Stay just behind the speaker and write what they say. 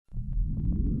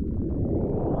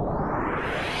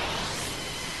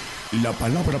La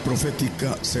palabra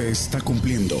profética se está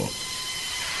cumpliendo.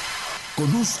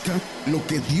 Conozca lo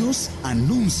que Dios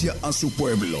anuncia a su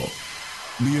pueblo.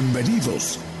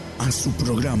 Bienvenidos a su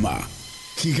programa,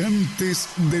 Gigantes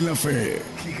de la Fe.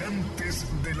 Gigantes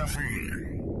de la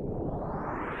Fe.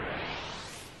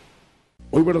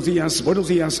 Muy buenos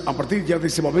días. A partir ya de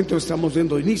este momento estamos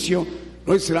dando inicio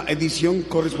nuestra edición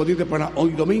correspondiente para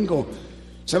hoy domingo.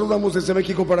 Saludamos desde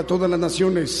México para todas las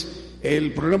naciones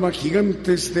el programa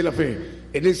Gigantes de la Fe.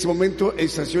 En este momento,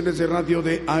 estaciones de radio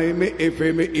de AM,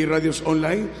 FM y radios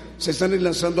online se están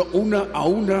enlazando una a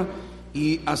una,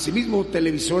 y asimismo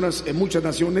televisoras en muchas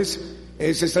naciones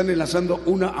se están enlazando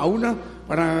una a una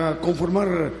para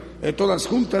conformar todas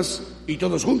juntas y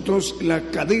todos juntos la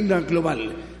cadena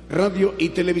global radio y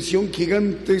televisión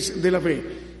Gigantes de la Fe,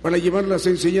 para llevar las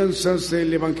enseñanzas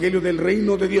del Evangelio del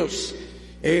Reino de Dios.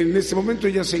 En este momento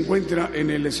ya se encuentra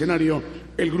en el escenario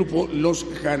el grupo Los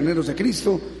Jardineros de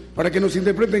Cristo para que nos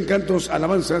interpreten cantos,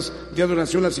 alabanzas de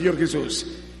adoración al Señor Jesús.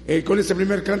 Con este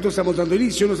primer canto estamos dando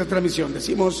inicio a nuestra transmisión.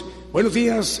 Decimos buenos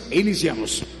días e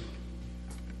iniciamos.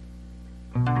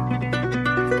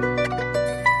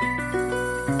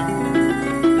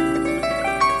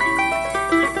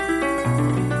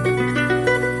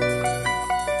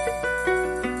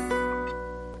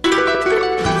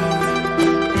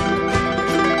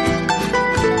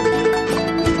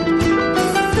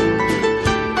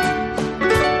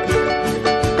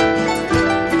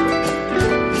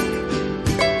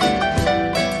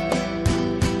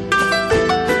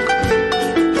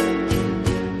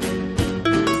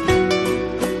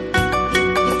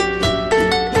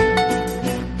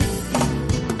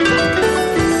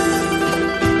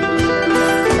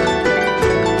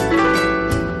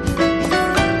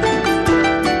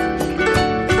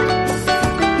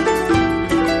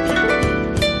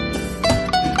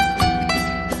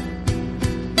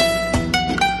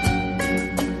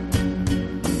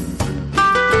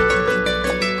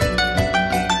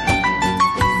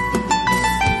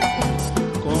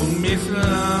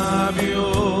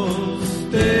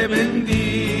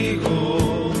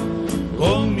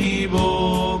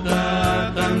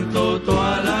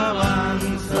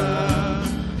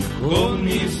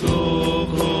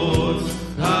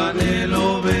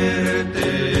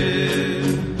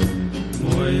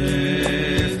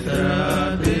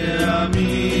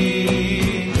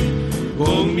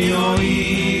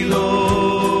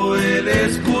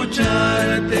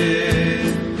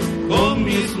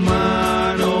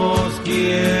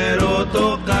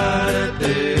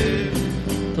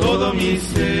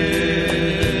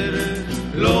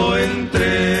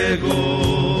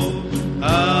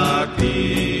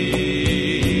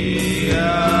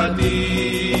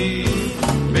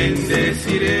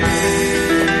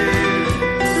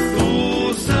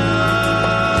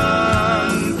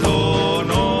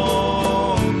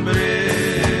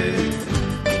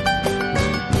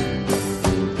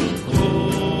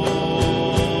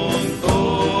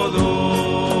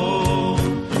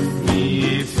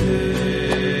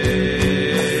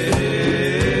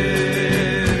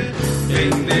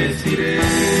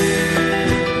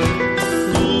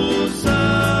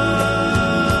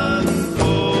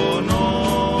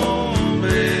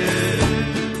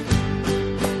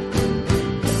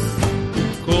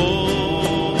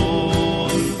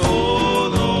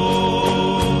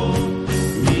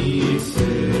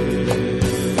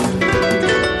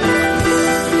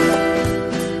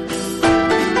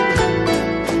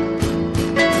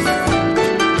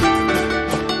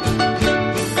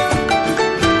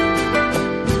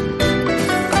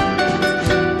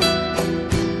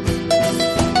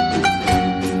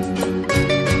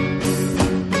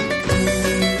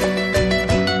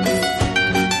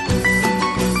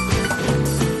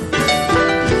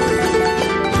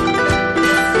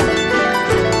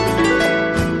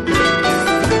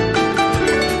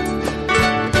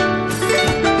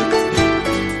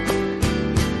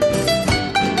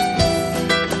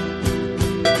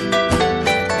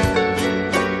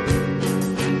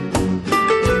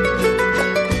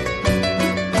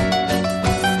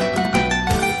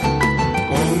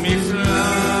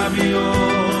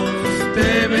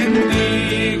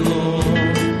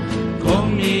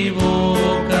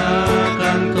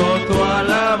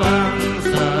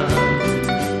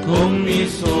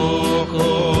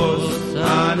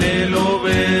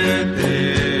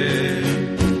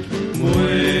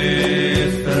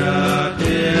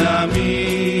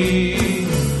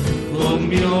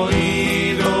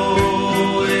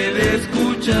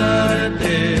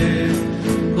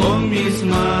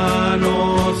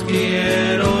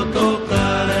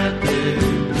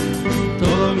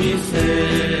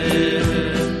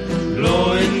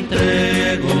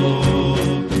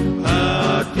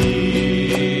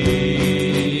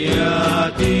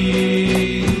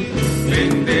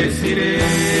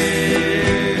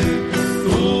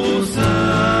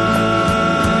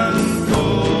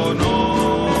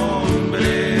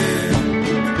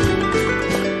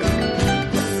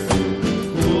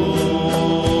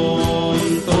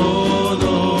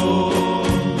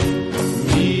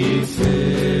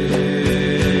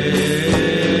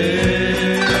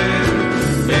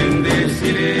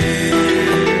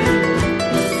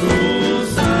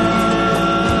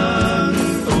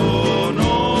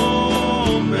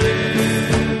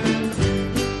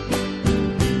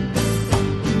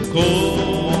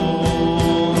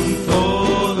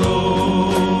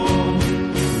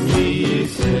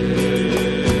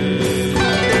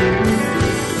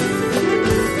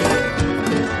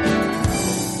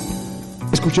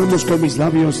 escuchamos Con mis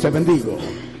labios te bendigo.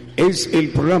 Es el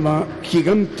programa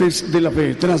Gigantes de la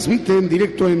Fe. Transmite en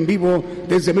directo, en vivo,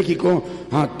 desde México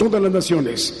a todas las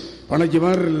naciones, para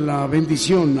llevar la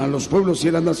bendición a los pueblos y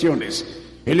a las naciones.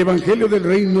 El Evangelio del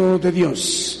Reino de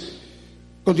Dios.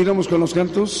 Continuamos con los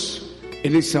cantos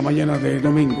en esta mañana de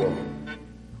domingo.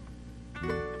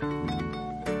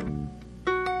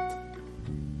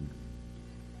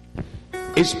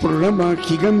 Es programa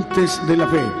Gigantes de la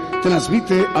Fe.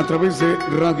 Transmite a través de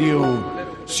Radio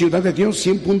Ciudad de Dios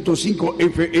 100.5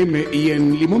 FM y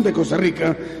en Limón de Costa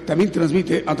Rica también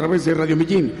transmite a través de Radio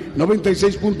Medellín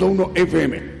 96.1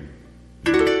 FM.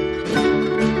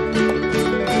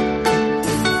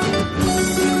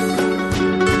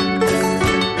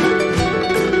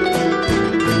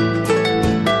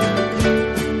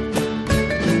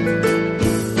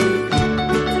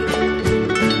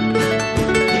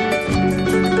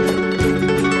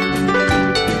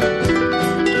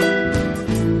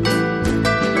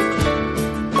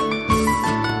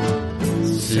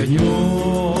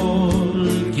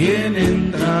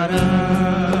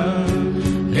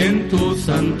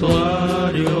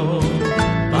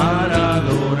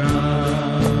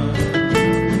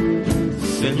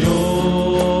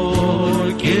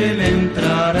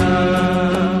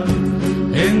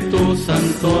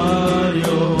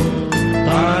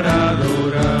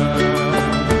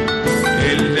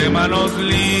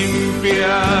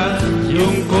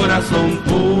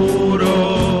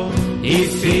 Puro y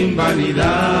sin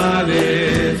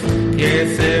vanidades,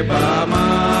 que sepa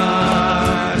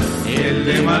amar, el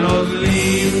de manos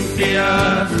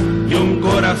limpias y un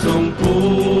corazón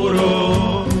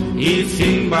puro y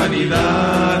sin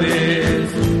vanidades,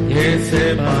 que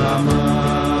sepa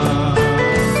amar.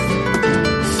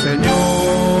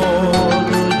 Señor,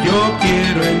 yo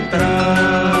quiero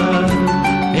entrar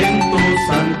en tu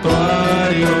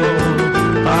santuario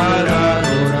para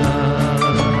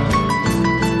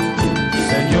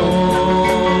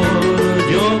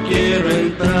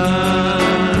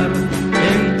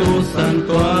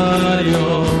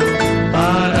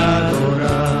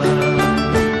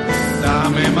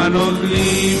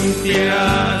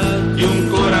y un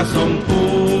corazón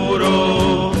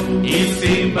puro y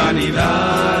sin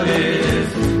vanidades,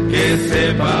 que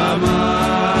sepa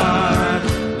amar.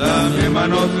 Dame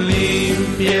manos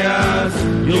limpias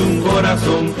y un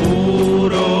corazón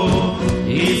puro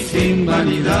y sin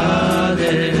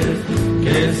vanidades,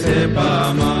 que sepa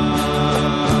amar.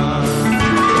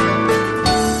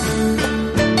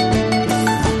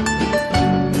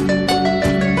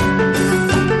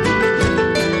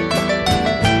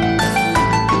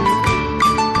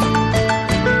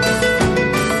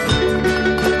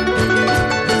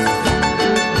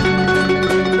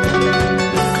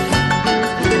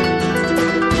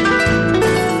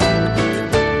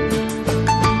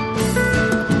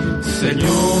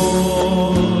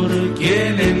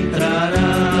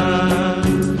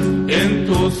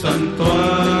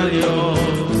 Santuario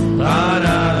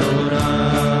para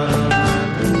adorar.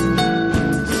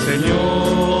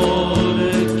 Señor,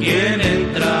 ¿quién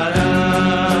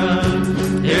entrará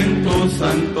en tu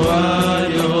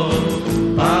santuario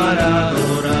para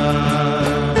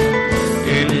adorar?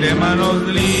 El de manos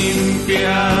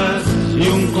limpias y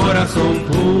un corazón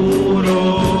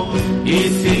puro y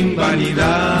sin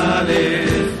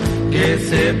vanidades, que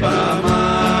sepa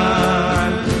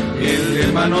amar. El de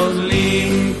manos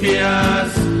limpias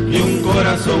y un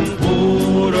corazón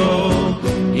puro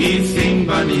y sin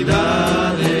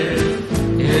vanidades,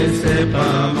 que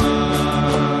sepa amar.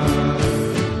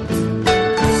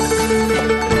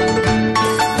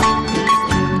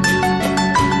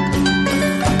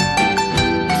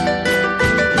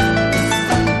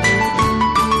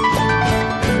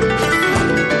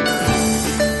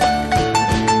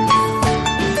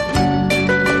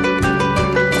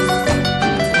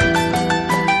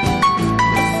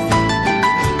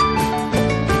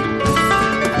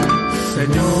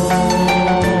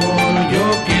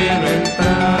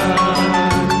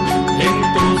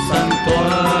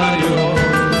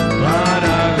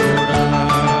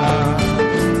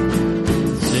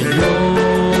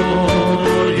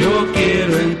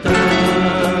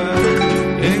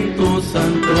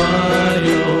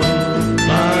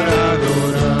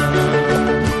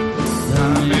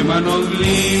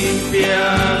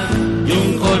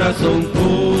 Corazón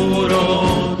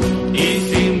puro y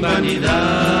sin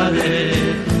vanidades,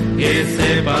 que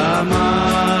sepa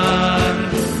amar.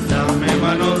 Dame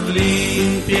manos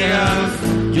limpias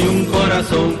y un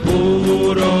corazón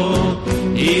puro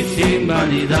y sin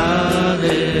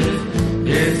vanidades,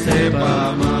 que sepa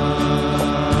amar.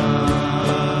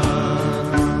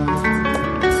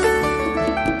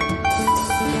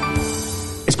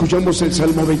 escuchamos el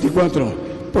Salmo 24,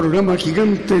 programa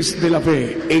Gigantes de la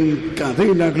Fe en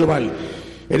cadena global.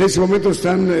 En este momento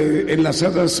están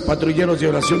enlazadas patrulleros de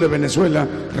oración de Venezuela,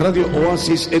 Radio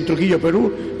Oasis en Trujillo,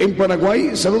 Perú. En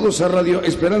Paraguay, saludos a Radio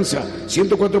Esperanza,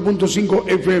 104.5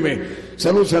 FM.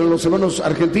 Saludos a los hermanos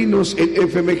argentinos en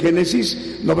FM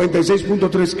Génesis,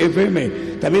 96.3 FM.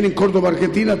 También en Córdoba,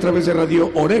 Argentina, a través de Radio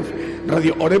Oreb.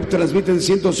 Radio Oreb transmite en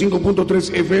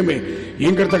 105.3 FM. Y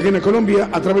en Cartagena, Colombia,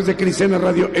 a través de Cristiana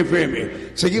Radio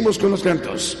FM. Seguimos con los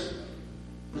cantos.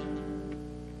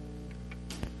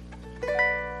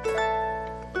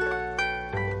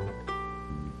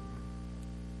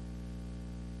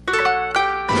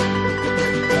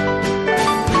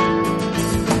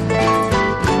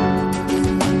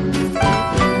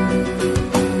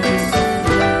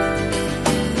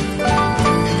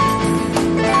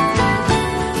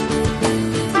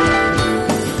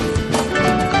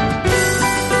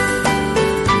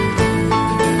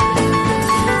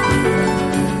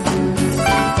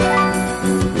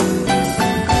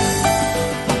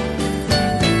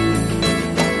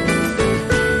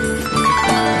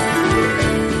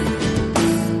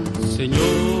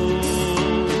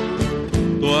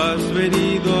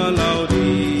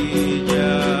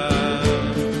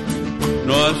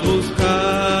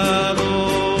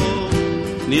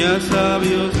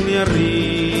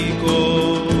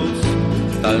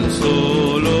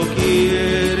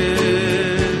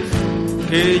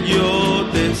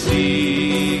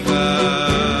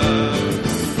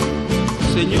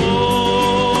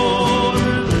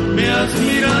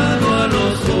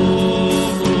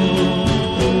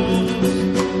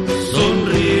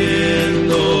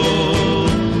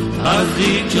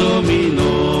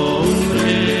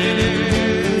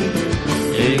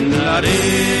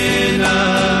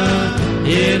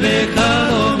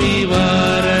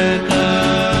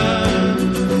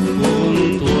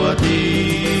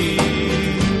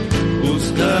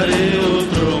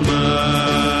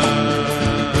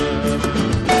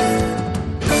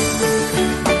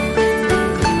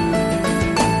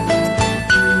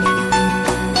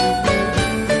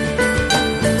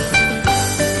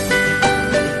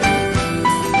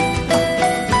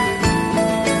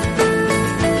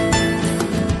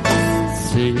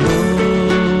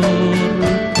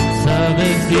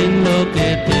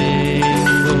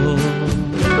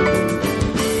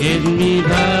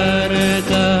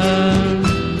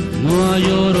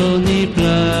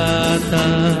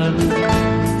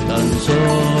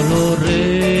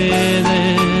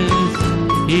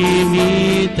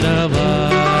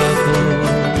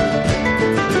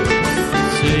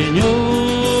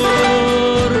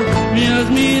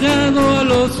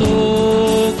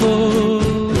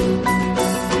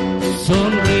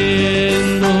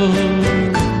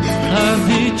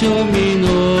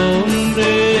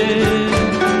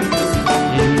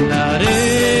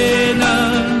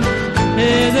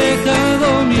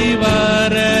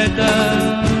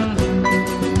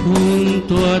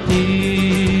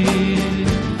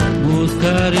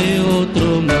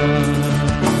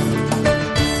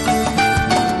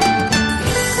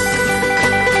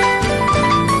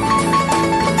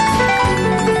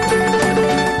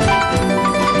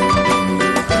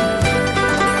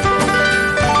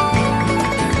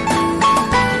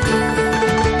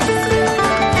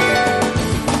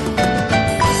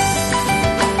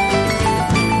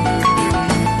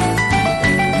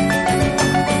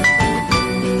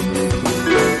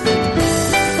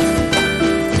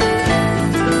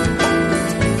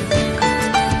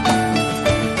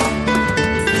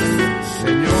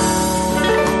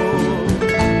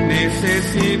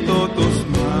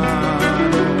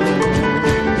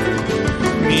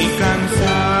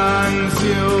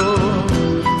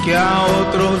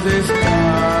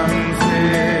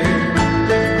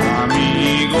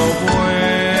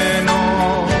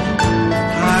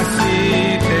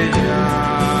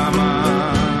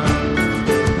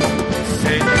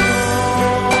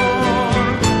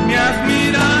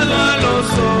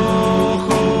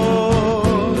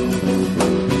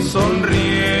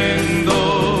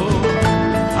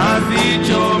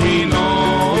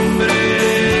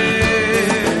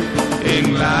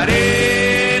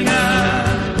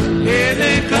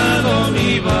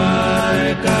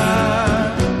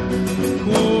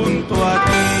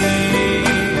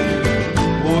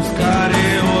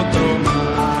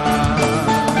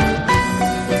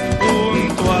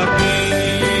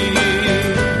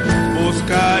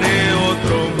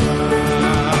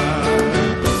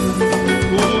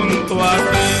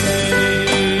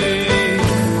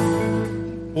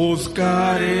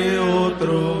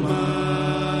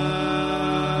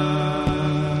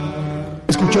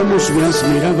 Me has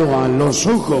mirado a los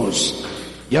ojos.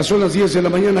 Ya son las 10 de la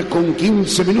mañana con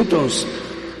 15 minutos.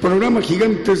 Programa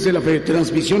Gigantes de la Fe,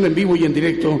 transmisión en vivo y en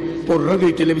directo por Radio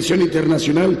y Televisión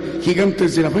Internacional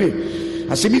Gigantes de la Fe.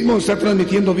 Asimismo está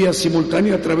transmitiendo vía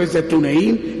simultánea a través de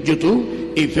TuneIn,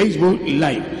 YouTube y Facebook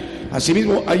Live.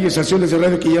 Asimismo hay estaciones de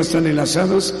radio que ya están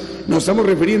enlazadas. Nos estamos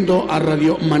refiriendo a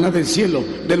Radio Maná del Cielo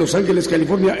de Los Ángeles,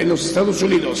 California, en los Estados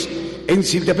Unidos. En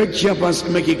Siltepec, Chiapas,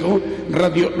 México,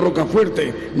 Radio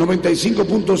Rocafuerte,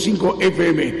 95.5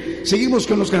 FM. Seguimos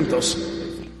con los cantos.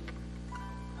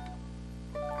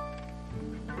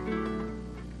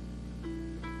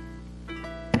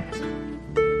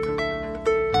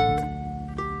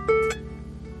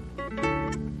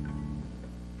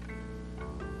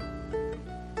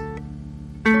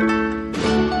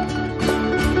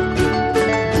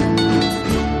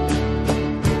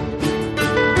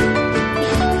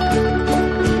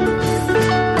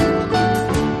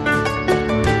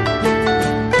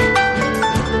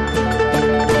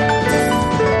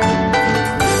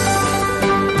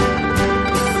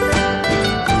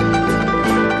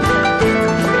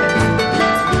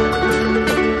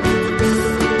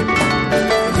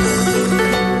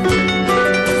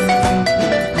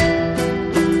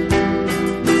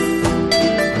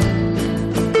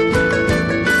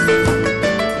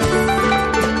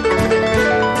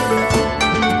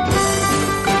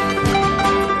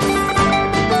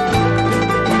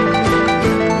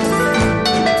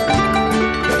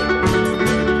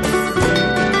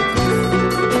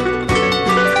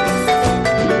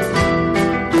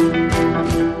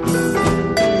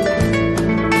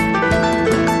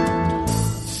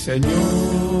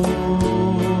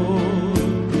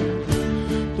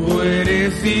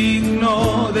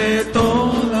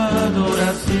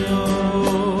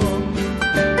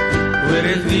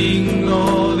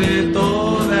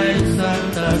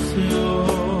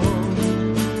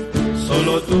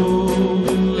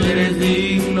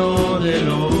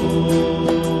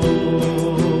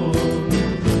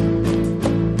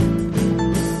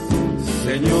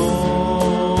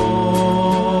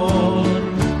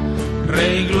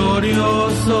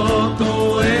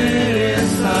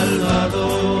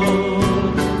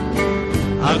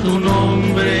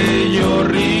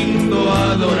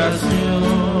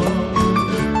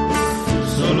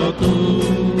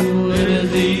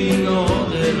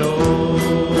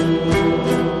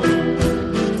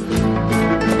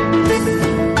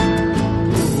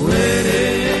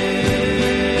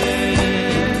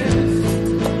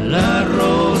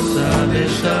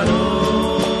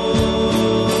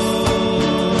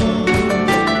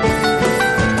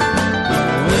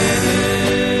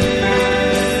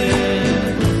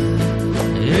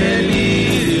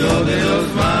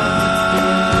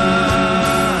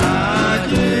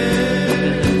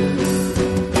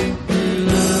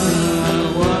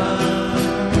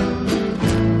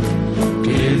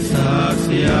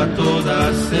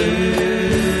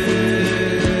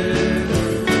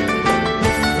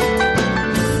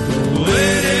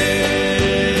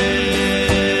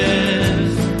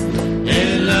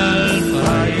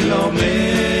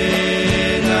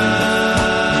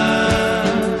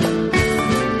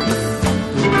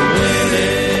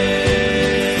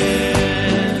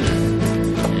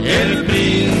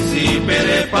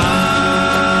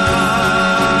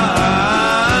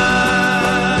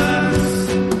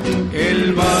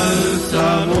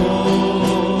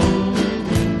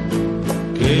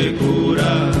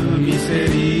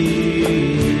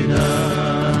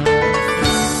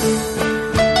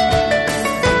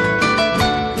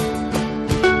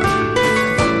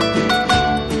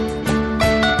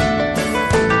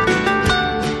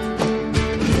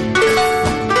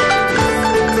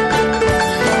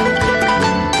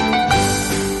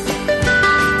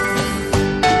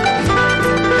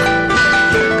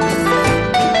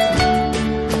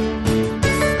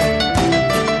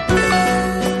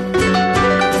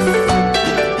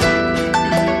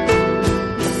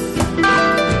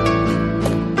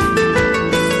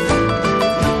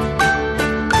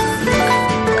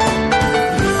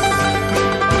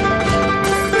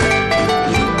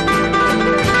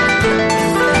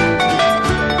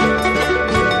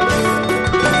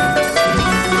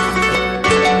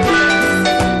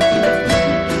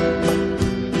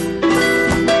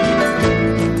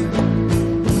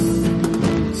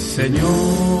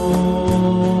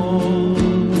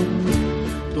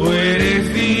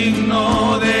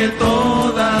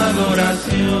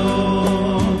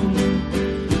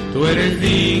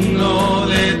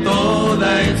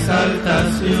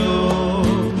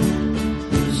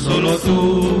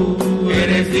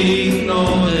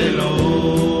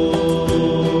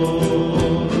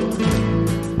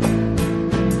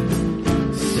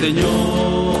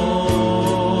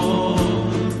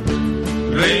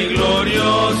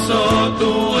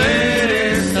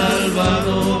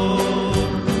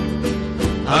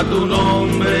 a tu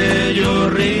nombre yo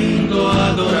rindo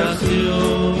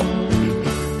adoración.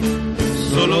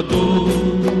 Solo tú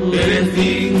eres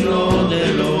digno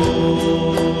de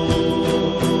loor.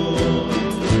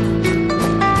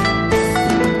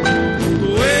 Tú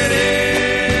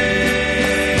eres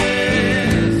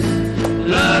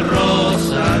la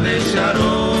rosa de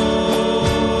Sharon.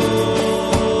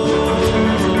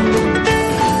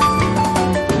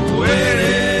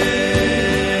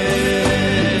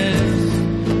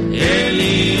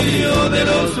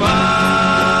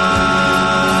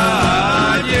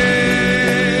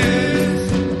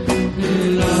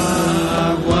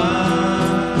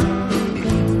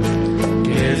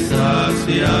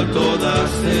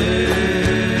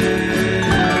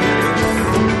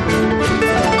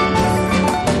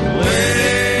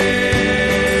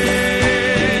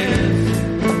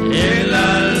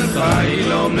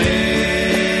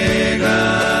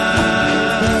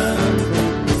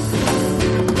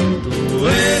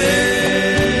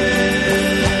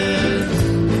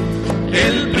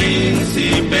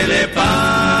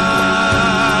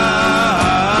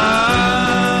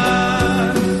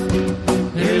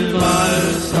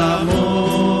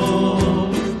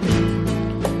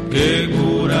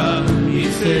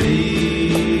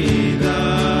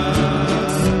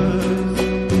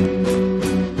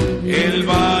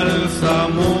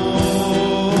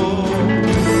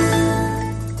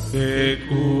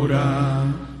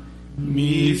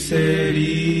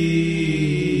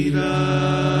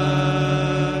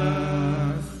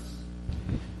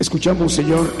 Escuchamos,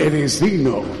 Señor, eres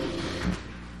digno.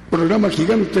 Programa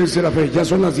Gigantes de la Fe. Ya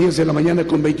son las 10 de la mañana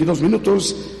con 22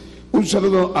 minutos. Un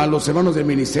saludo a los hermanos del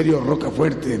Ministerio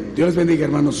Rocafuerte. Dios les bendiga,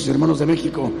 hermanos, sus hermanos de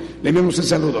México. Le enviamos el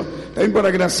saludo. También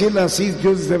para Graciela, sí,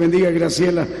 Dios te bendiga,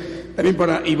 Graciela. También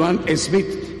para Iván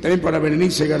Smith. También para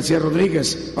Berenice García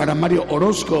Rodríguez. Para Mario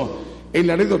Orozco, en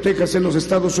Laredo, Texas, en los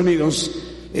Estados Unidos.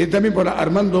 También para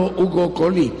Armando Hugo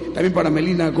Coli, también para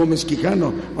Melina Gómez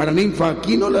Quijano, para Ninfa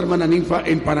Aquino, la hermana Ninfa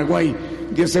en Paraguay.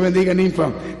 Dios te bendiga, Ninfa.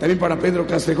 También para Pedro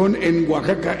Castrejón en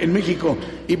Oaxaca, en México.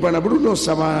 Y para Bruno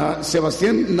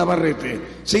Sebastián Navarrete.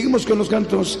 Seguimos con los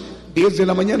cantos, 10 de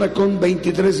la mañana con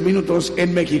 23 minutos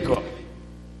en México.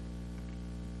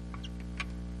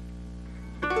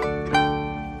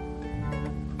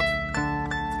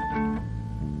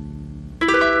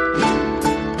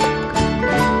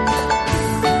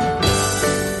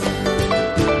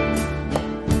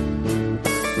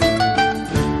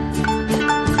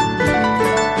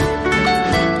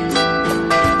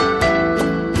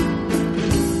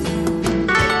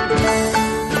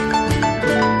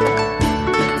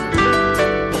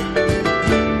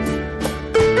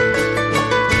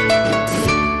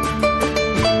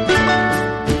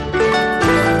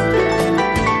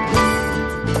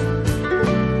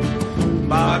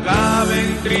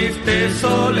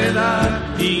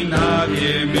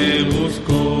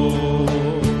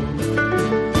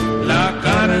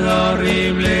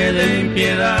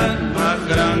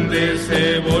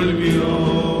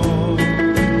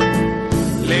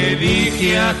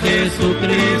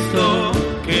 Jesucristo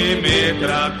que me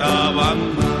trataba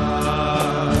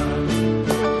mal.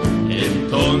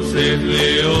 Entonces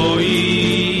le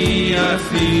oí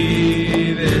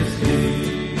así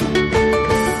decir: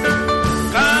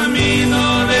 camino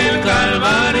del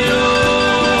Calvario,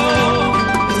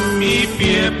 mi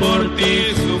pie por ti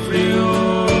sufrió.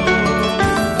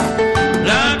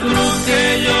 La cruz que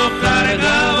yo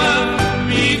cargaba,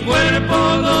 mi cuerpo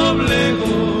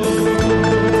doblegó.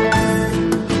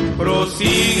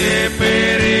 Prosigue,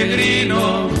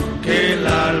 peregrino, que el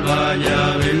alba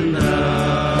ya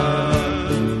vendrá.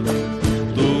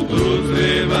 Tu cruz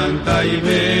levanta y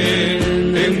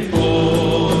ven en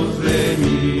pos de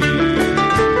mí.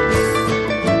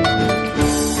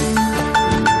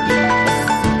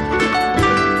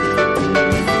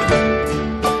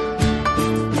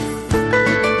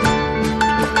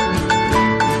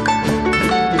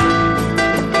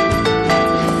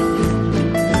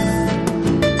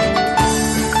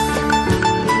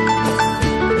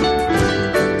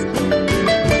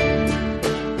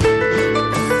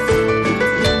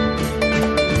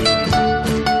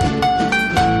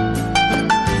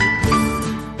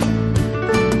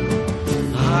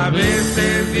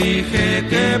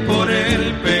 Que por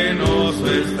el penoso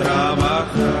es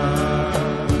trabajar,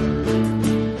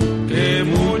 que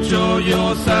mucho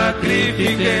yo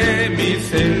sacrifiqué mi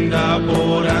senda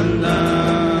por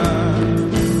andar,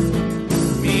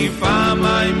 mi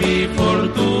fama y mi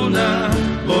fortuna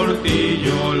por ti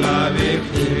yo la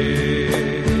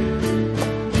dejé.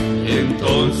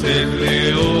 Entonces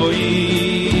le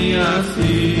oí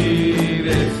así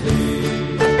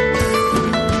decir: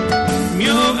 mi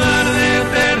hogar de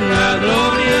eterno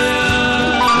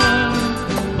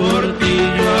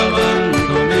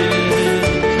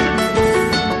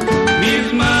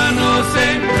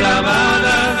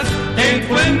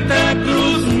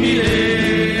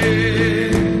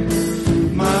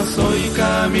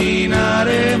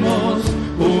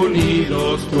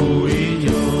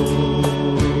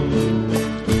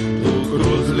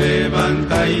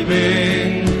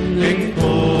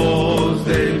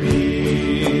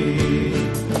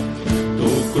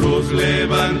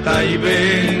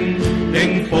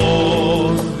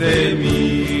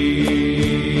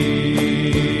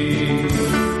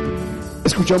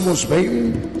escuchamos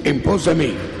Ven en pos de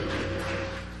mí.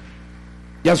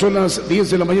 Ya son las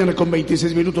 10 de la mañana con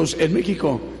 26 minutos en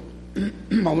México.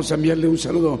 Vamos a enviarle un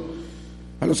saludo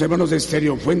a los hermanos de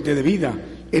Estéreo Fuente de Vida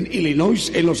en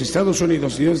Illinois, en los Estados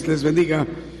Unidos. Dios les bendiga,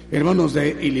 hermanos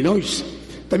de Illinois.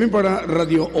 También para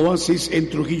Radio Oasis en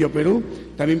Trujillo, Perú.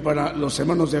 También para los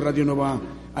hermanos de Radio Nueva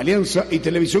Alianza y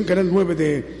Televisión Canal 9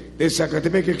 de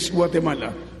Zacatepec,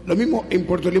 Guatemala. Lo mismo en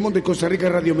Puerto Limón de Costa Rica,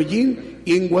 Radio Medellín,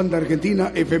 y en Guanda,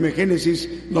 Argentina, FM Génesis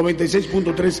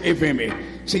 96.3 FM.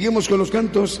 Seguimos con los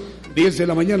cantos, 10 de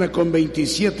la mañana con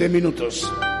 27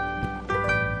 minutos.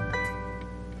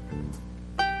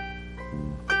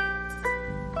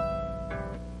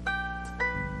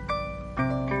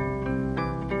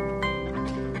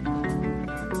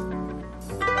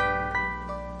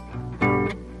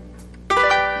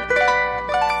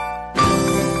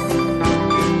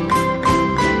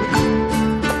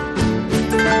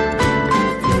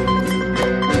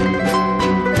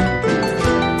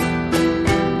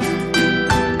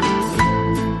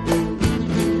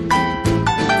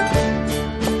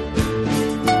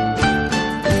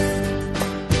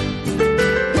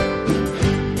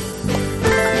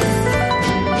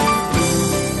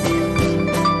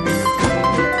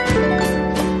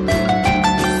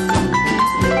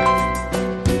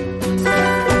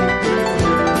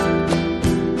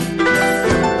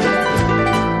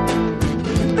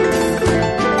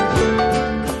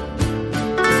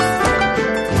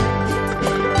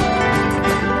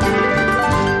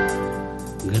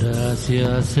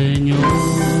 Señor,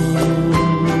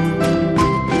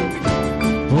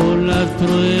 por las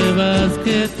pruebas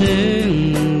que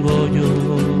tengo yo,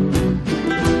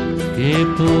 que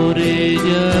por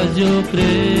ellas yo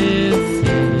crecí,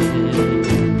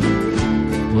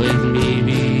 pues mi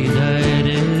vida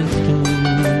eres tú.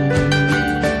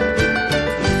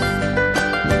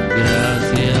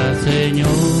 Gracias,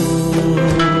 Señor,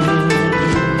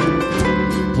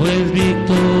 pues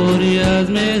victorias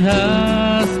me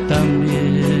das también.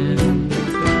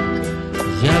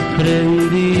 Ya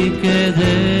aprendí que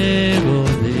debo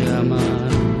de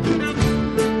amar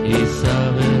y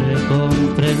saber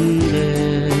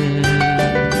comprender.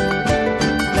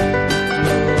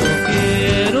 Yo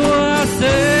quiero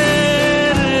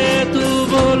hacer tu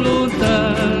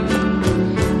voluntad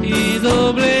y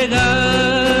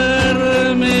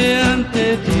doblegarme ante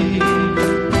ti,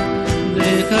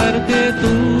 dejar que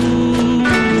tu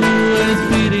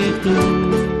espíritu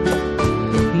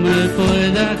me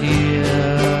pueda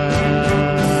guiar.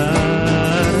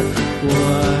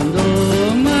 Cuando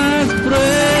más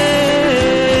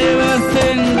pruebas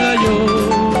tenga yo,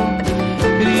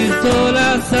 Cristo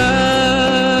las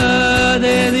ha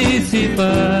de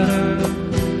disipar.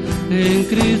 En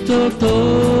Cristo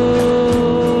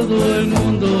todo el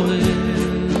mundo es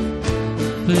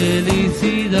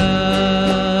felicidad.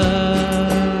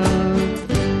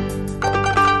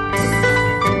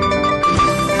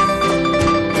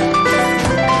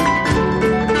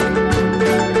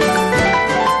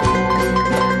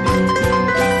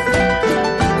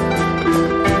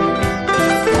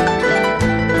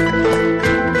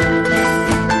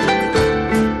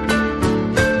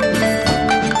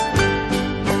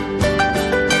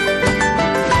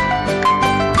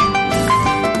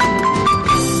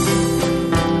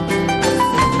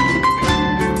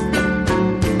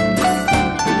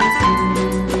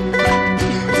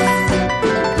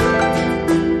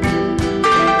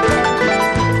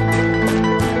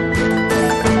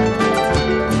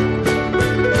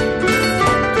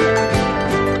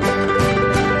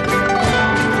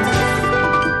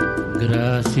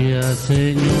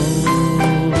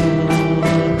 Señor,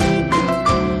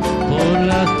 por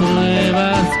las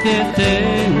pruebas que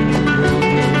tengo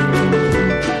yo,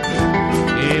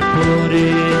 que por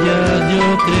ellas yo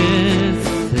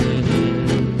creceré,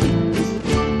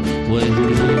 pues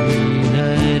mi vida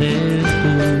eres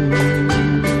tú.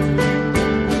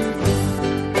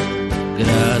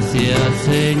 Gracias,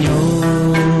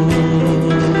 Señor,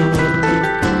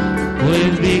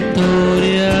 pues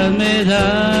victorias me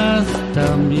das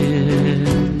también.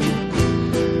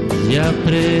 Ya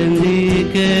aprendí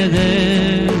que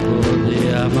debo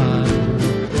de amar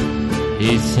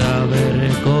y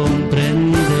saber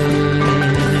comprender.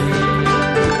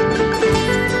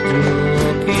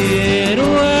 Yo quiero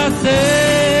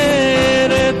hacer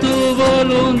tu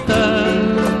voluntad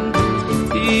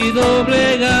y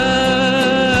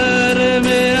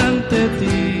doblegarme ante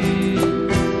ti,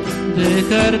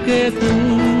 dejar que tu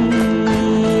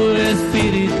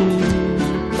espíritu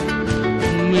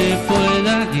me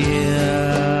pueda guiar.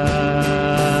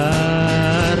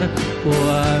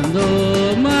 Cuando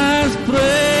más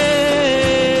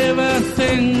pruebas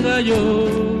tenga yo,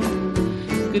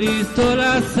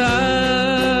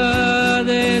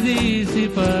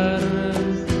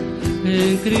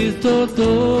 Cristo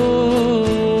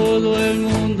todo el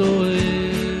mundo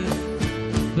es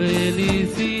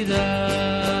felicidad.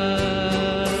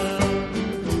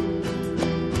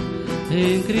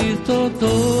 En Cristo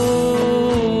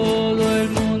todo el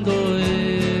mundo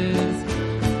es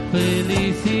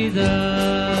felicidad.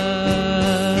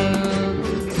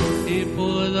 Y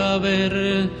puedo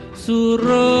ver su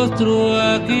rostro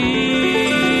aquí.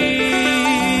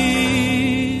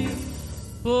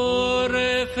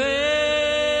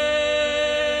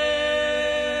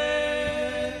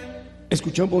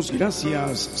 Escuchamos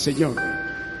Gracias, Señor.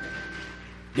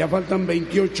 Ya faltan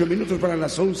 28 minutos para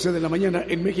las 11 de la mañana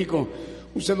en México.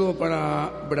 Un saludo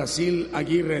para Brasil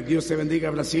Aguirre. Dios te bendiga,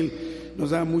 Brasil.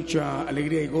 Nos da mucha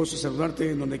alegría y gozo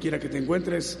saludarte en donde quiera que te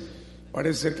encuentres.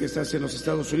 Parece ser que estás en los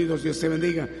Estados Unidos. Dios te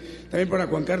bendiga. También para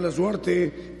Juan Carlos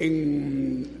Duarte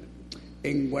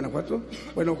en Guanajuato.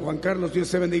 Bueno, Juan Carlos, Dios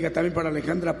te bendiga. También para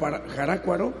Alejandra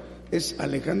Jarácuaro. Es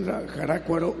Alejandra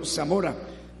Jarácuaro Zamora.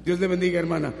 Dios le bendiga,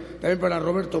 hermana. También para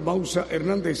Roberto Bausa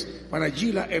Hernández, para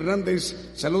Gila Hernández,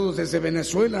 saludos desde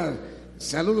Venezuela.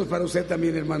 Saludos para usted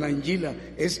también, hermana, en Gila.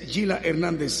 Es Gila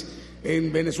Hernández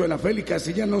en Venezuela. Félix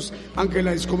Castellanos,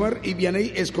 Ángela Escobar y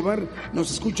Vianey Escobar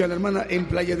nos escucha la hermana en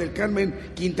Playa del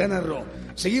Carmen, Quintana Roo.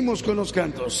 Seguimos con los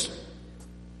cantos.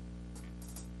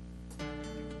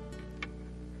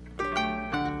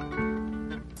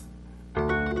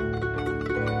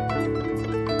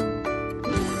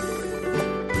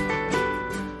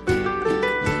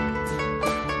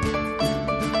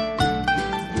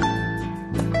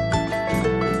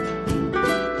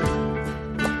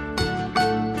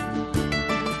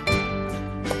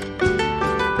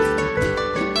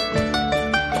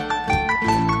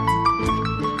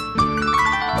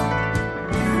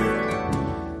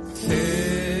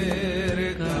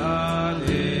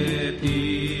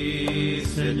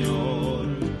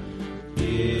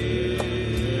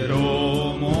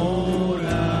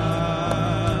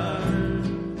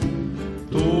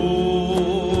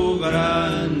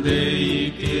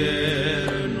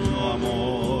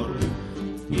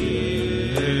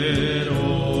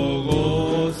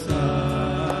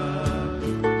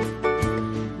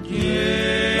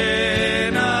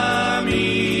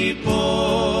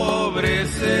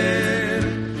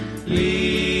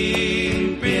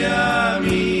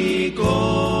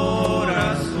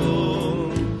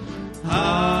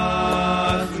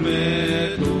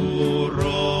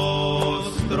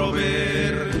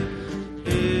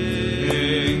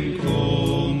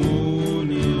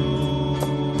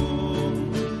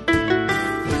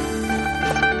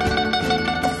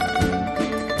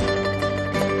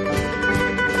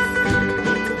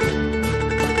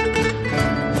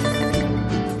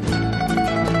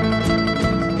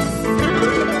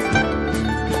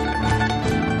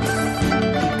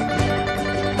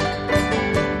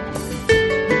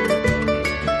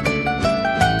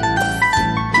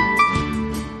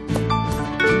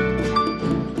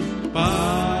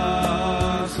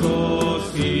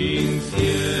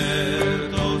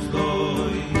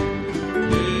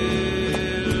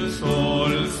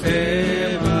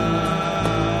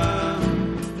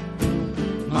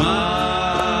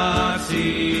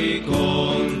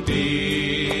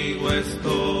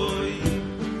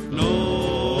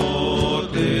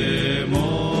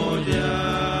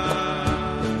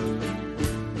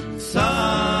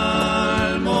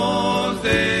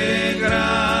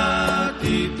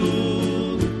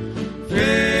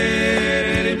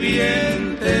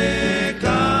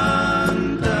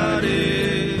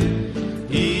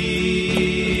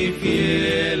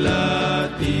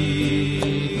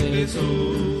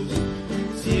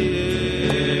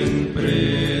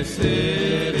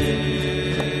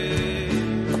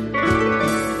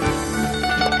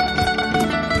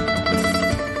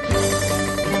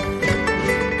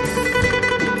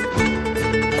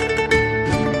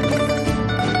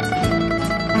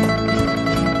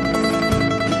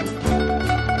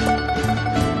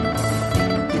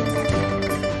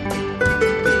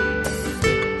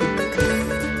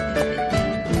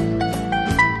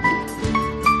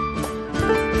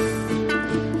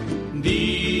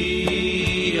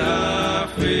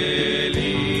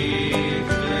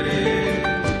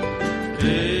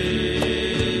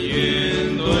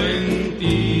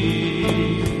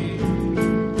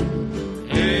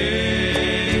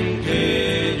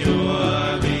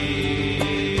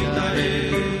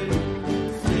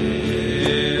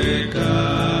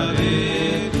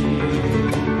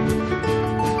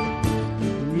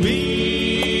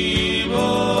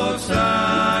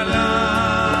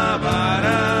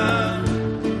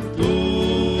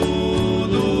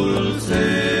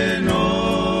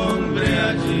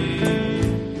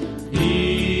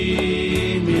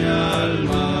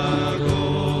 alma.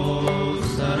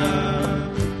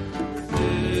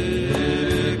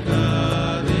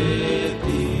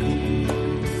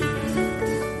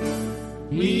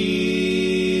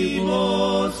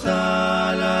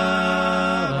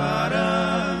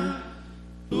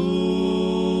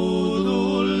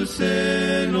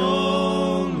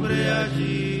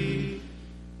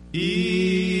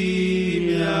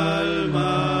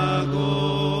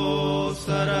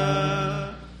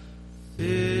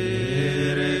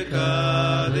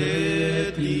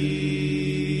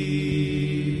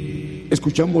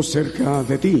 escuchamos cerca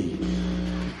de ti.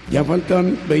 Ya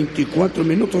faltan 24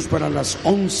 minutos para las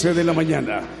 11 de la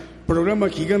mañana. Programa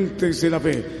Gigantes de la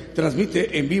Fe.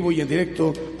 Transmite en vivo y en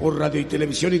directo por Radio y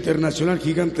Televisión Internacional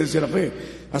Gigantes de la Fe.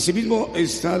 Asimismo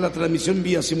está la transmisión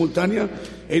vía simultánea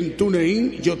en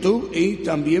TuneIn, YouTube y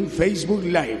también Facebook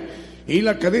Live. Y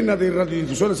la cadena de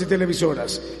radiodifusoras y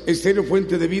televisoras Estéreo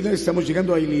Fuente de Vida. Estamos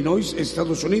llegando a Illinois,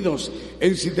 Estados Unidos,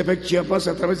 en Citepec, Chiapas,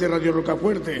 a través de Radio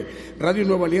Rocafuerte, Radio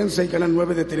Nueva Alianza y Canal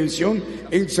 9 de televisión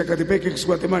en Zacatepec,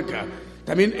 Exguatemaca.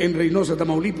 También en Reynosa,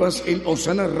 Tamaulipas, en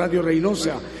Osana Radio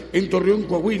Reynosa, en Torreón,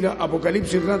 Coahuila,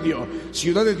 Apocalipsis Radio,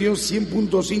 Ciudad de Dios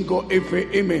 100.5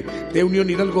 FM de Unión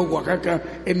Hidalgo,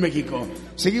 Oaxaca, en México.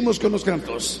 Seguimos con los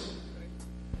cantos.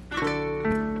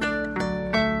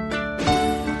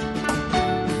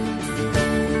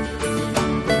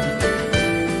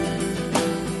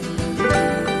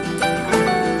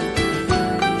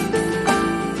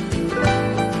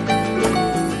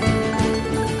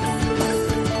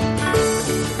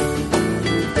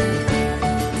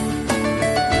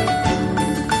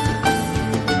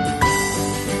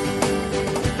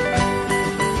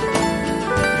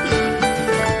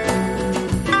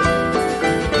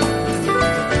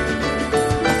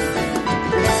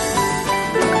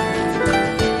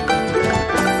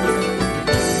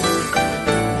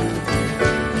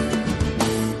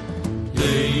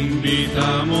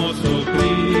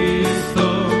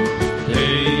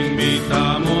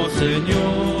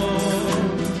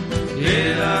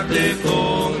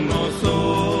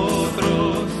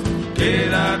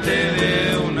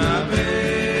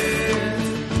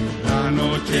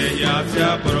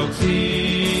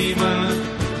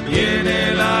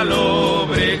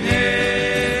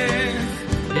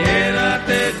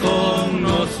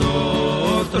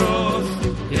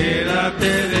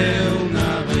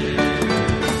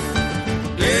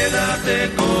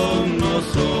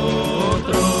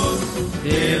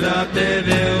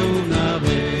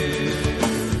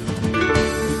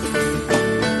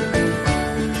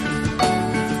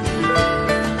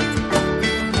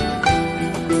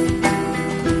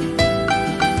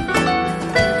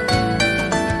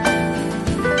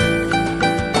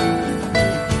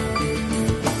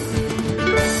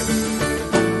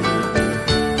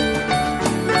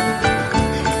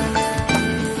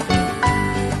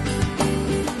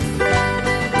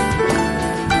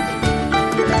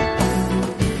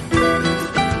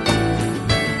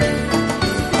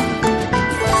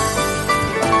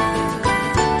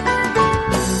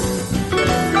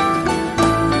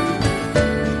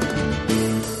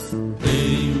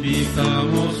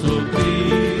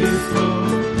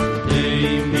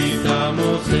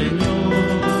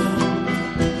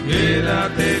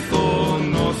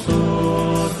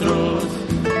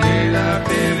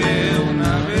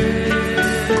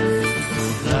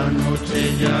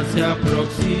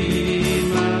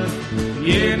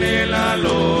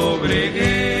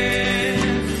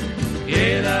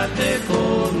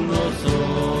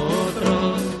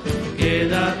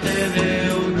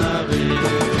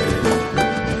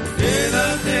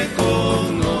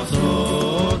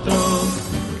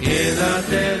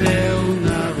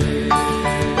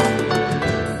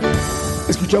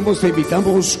 Te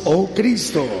invitamos, oh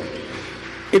Cristo.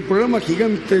 El programa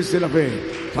Gigantes de la Fe.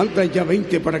 Faltan ya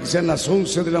 20 para que sean las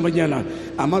 11 de la mañana.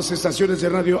 A más estaciones de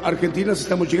radio argentinas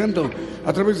estamos llegando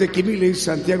a través de Quimiles,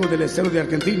 Santiago del Estero de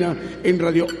Argentina, en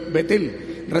Radio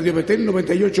Betel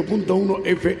 98.1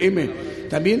 FM.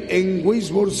 También en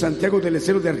Weisburg, Santiago del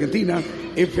Estero de Argentina,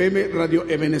 FM Radio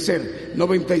Ebenecer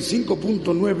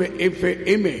 95.9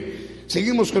 FM.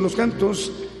 Seguimos con los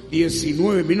cantos.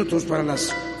 19 minutos para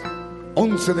las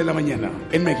 11 de la mañana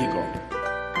en México.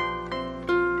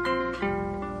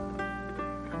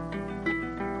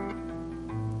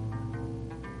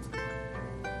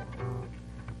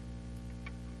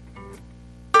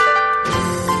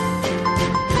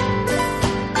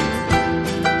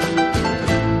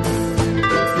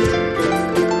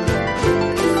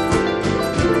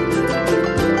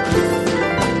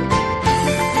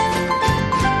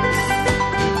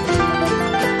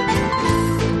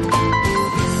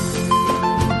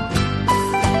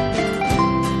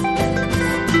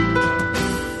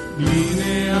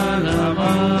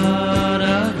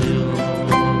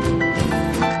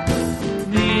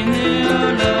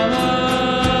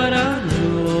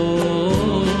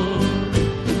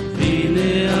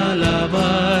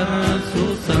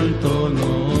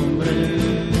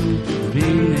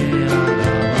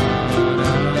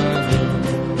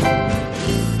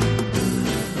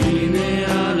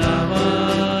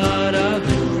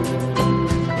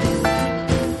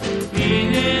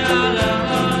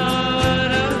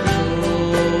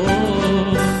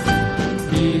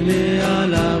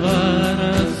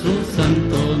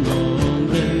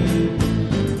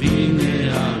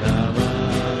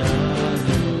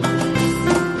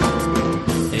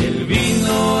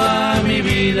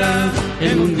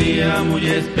 día muy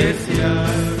especial,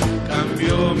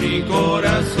 cambió mi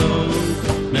corazón,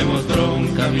 me mostró un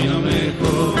camino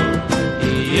mejor.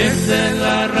 Y esa es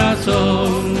la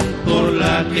razón por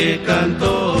la que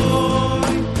canto hoy.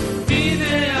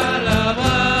 Vine a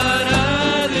alabar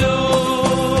a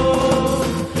Dios.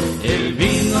 Él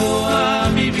vino a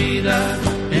mi vida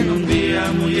en un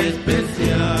día muy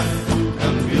especial,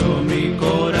 cambió mi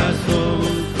corazón,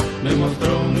 me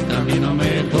mostró un camino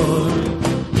mejor.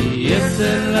 Y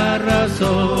esa es la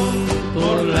razón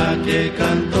por la que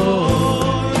canto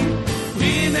hoy.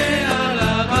 Vine a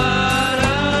alabar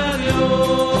a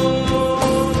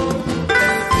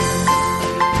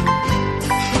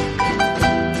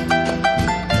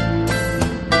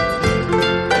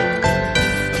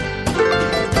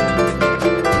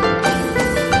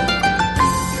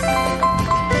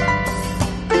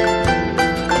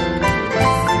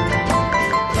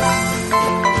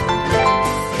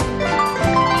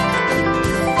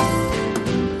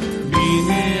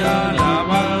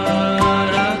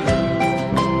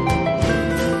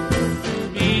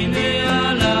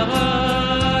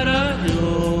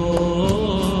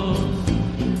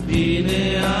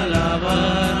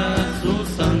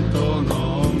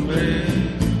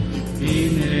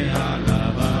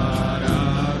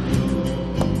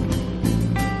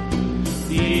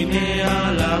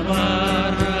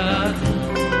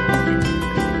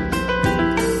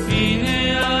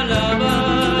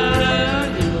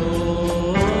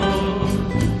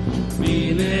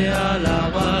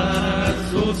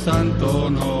santo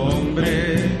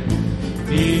nombre,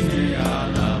 vine a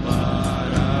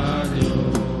alabar a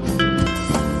Dios.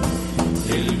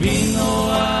 Él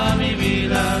vino a mi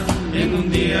vida en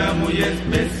un día muy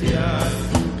especial,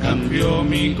 cambió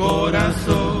mi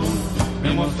corazón,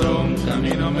 me mostró un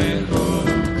camino mejor.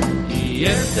 Y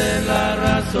esa es la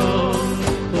razón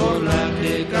por la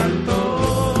que canto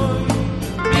hoy.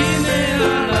 Vine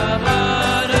a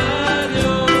alabar a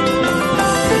Dios.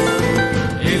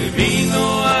 Él vino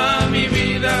a mi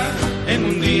vida en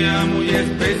un día muy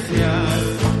especial,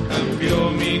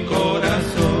 cambió mi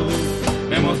corazón,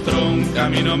 me mostró un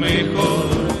camino mejor.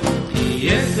 Y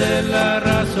esa es la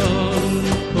razón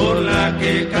por la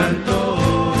que canto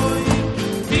hoy.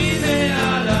 Vine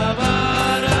a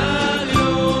alabar a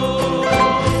Dios.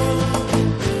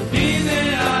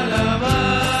 Vine a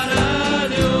alabar a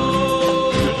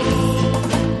Dios.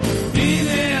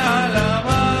 Vine a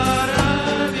alabar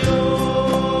a Dios.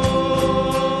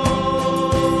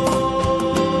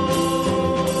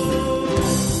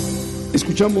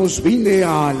 Escuchamos Vine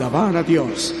a alabar a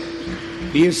Dios.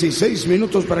 16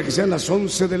 minutos para que sean las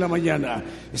 11 de la mañana.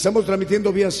 Estamos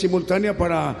transmitiendo vía simultánea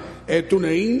para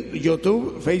TuneIn,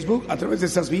 YouTube, Facebook. A través de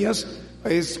estas vías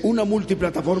es una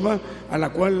multiplataforma a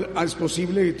la cual es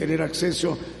posible tener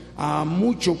acceso a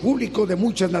mucho público de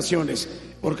muchas naciones,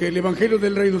 porque el Evangelio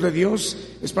del Reino de Dios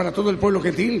es para todo el pueblo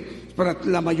gentil, es para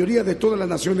la mayoría de todas las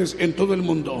naciones en todo el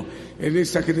mundo en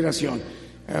esta generación.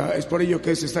 Es por ello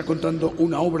que se está contando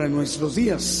una obra en nuestros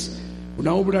días,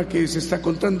 una obra que se está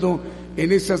contando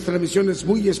en estas transmisiones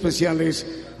muy especiales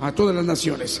a todas las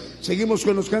naciones. Seguimos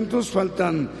con los cantos,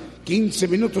 faltan 15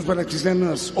 minutos para que sean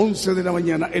las 11 de la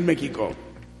mañana en México.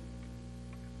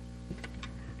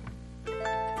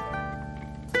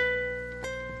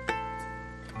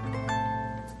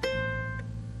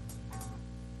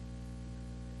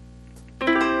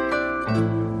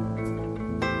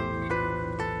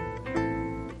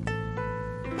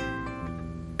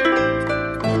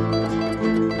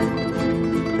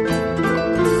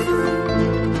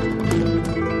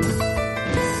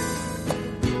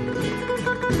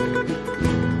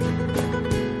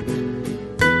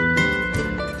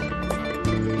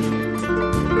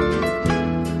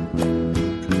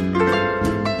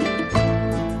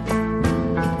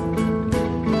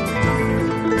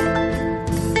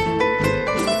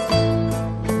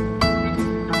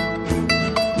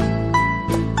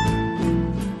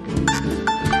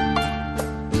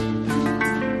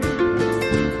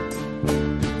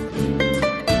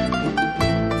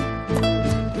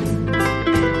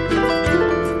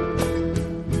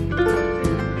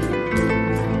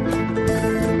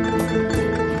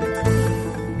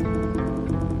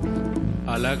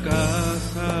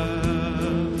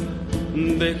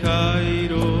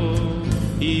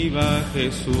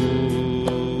 Jesús,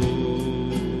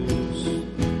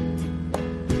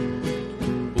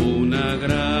 una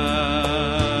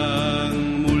gran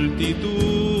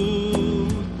multitud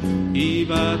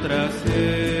iba tras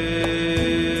él,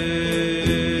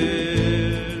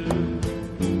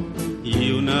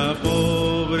 y una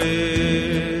pobre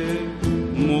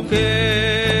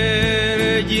mujer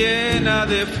llena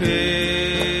de fe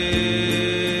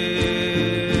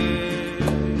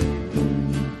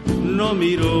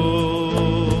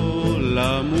miró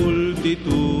la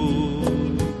multitud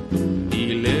y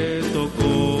le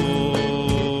tocó.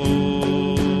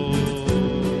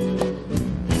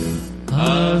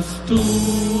 Haz tú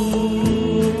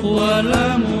a la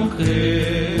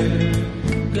mujer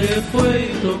que fue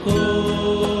y tocó.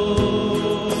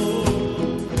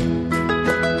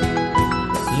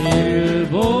 El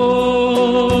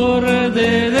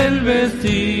borde del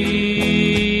vestido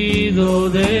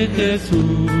de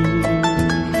Jesús,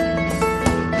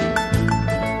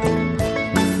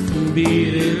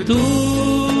 virtud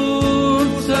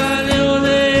salió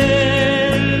de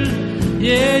él y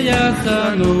ella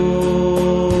sanó.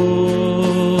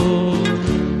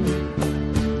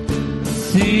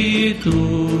 Si tú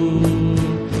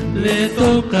le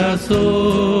tocas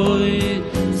hoy,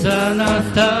 sanas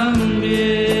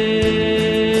también.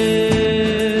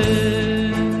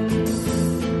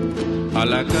 A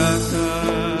la casa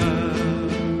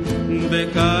de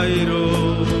Cairo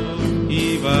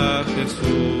iba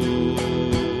Jesús,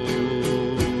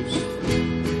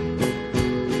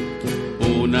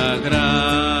 una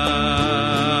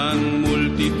gran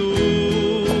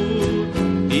multitud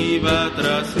iba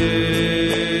tras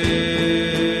él,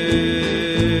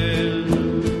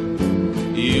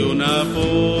 y una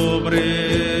pobre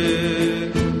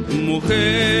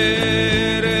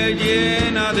mujer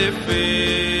llena de fe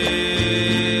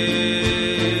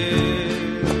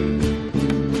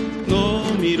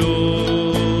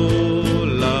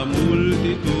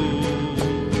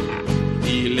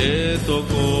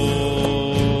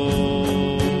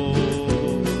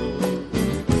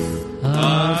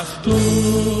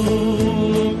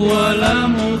a la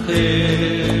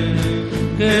mujer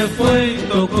que fue y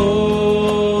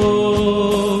tocó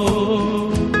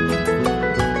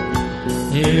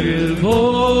el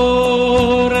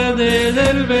borde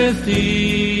del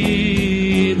vestido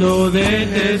de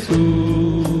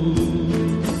Jesús.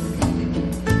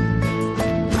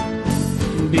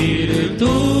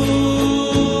 Virtud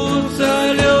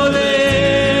salió de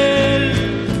él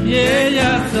y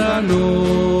ella sanó.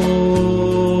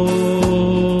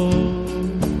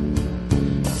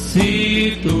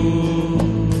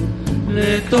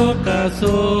 Tocas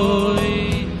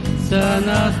hoy,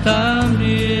 sanas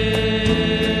también.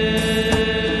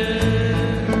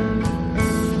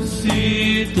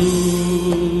 Si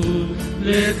tú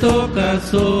le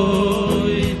tocas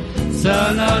hoy,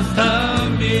 sanas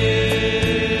también.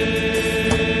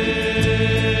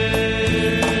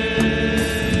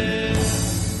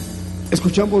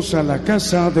 Escuchamos a la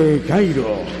casa de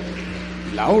Cairo.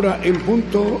 La hora en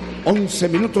punto, 11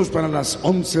 minutos para las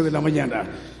 11 de la mañana.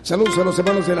 Saludos a los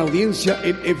hermanos de la audiencia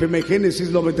en FM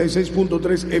Génesis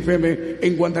 96.3 FM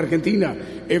en Guanta, Argentina,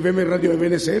 FM Radio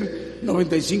Ebenecer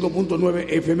 95.9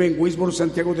 FM en Wisborne,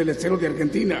 Santiago del Estero de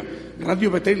Argentina, Radio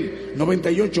Betel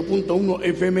 98.1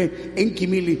 FM en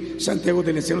Quimili, Santiago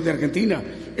del Estero de Argentina,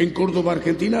 en Córdoba,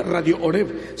 Argentina, Radio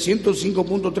Oreb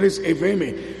 105.3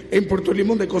 FM, en Puerto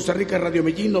Limón de Costa Rica, Radio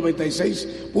Medellín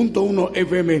 96.1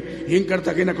 FM y en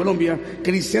Cartagena, Colombia,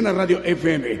 Cristiana Radio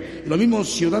FM. Lo mismo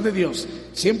Ciudad de Dios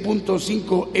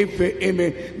 100.5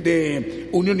 FM de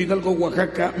Unión Hidalgo,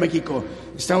 Oaxaca, México.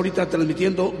 Está ahorita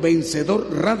transmitiendo Vencedor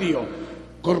Radio,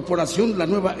 Corporación La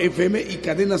Nueva FM y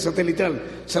cadena satelital.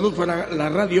 Salud para la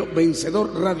radio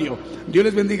Vencedor Radio. Dios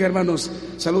les bendiga, hermanos.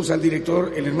 Saludos al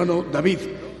director, el hermano David.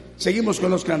 Seguimos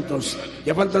con los cantos.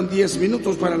 Ya faltan 10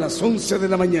 minutos para las 11 de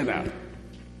la mañana.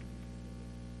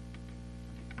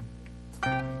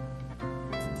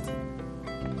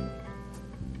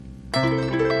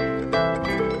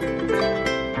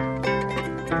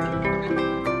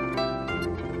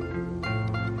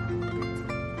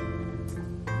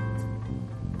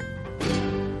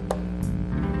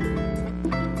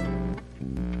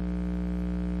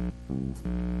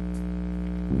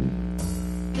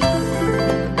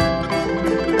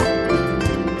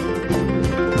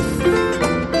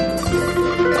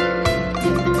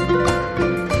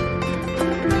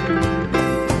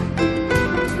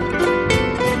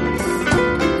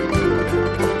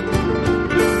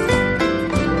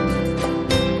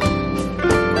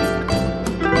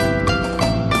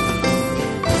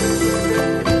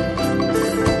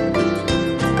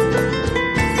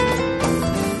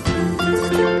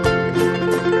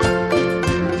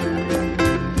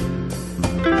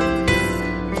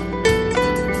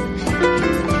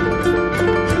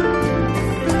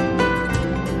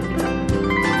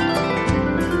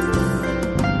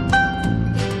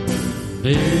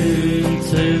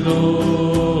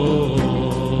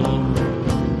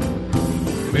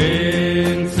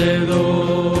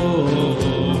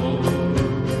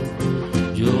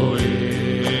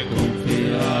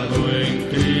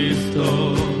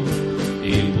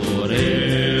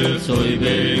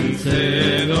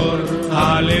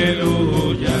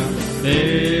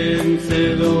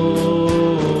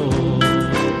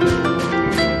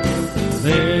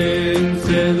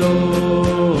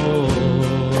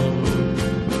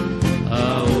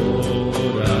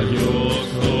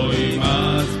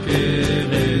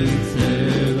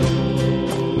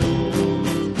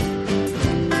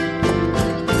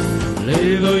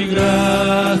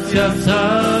 Gracias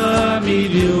a mi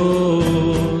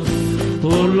Dios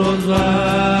por los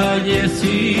valles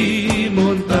y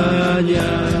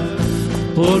montañas,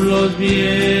 por los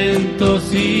vientos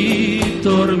y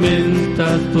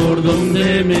tormentas por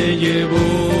donde me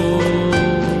llevó.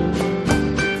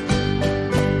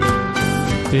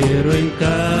 Pero en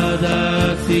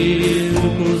cada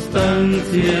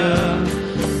circunstancia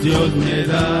Dios me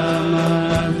da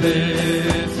más de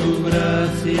su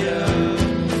gracia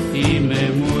y me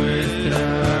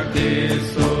muestra que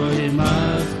soy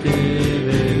más que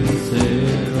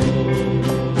vencedor.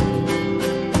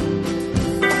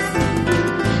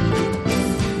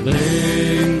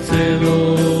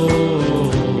 Vencedor,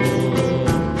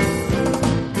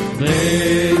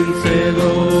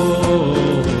 vencedor.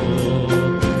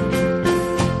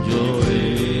 Yo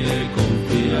he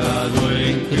confiado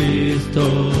en Cristo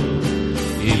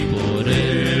y por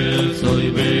Él soy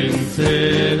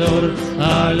vencedor.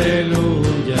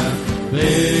 Aleluya,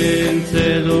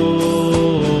 vencedor,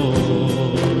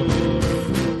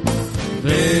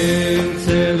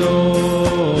 vencedor.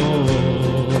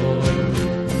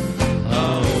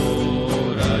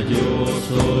 Ahora yo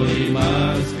soy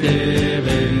más que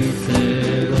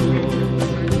vencedor.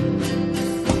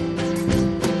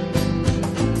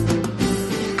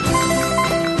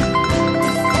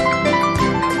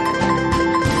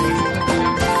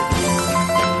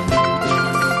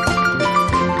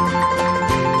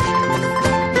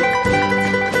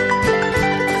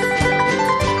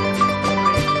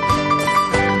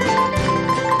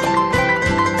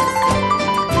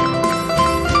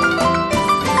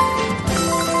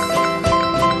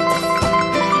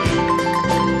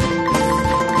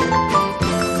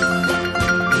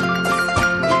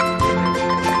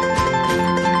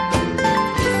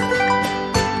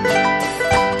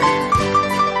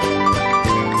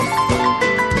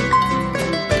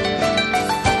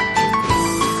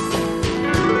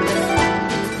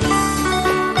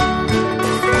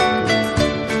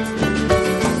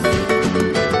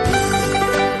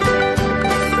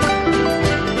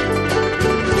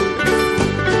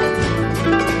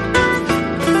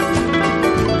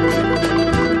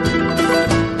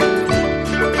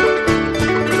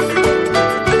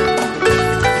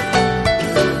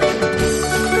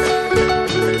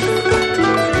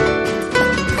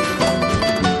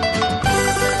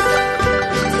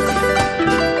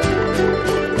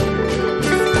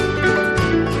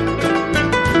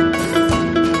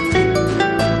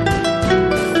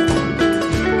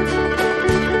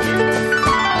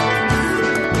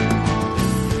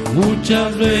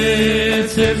 Muchas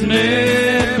veces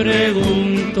me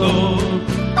pregunto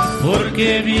por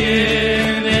qué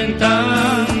vienen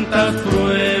tantas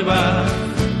pruebas,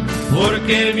 por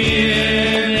qué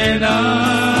vienen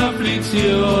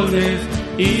aflicciones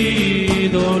y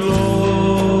dolor.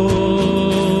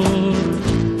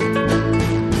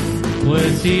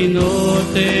 Pues si no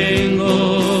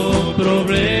tengo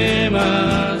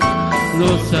problemas,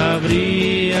 no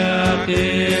sabría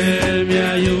que Él me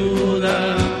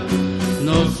ayuda.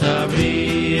 No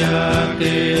sabría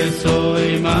que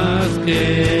soy más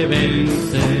que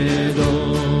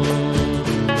vencedor.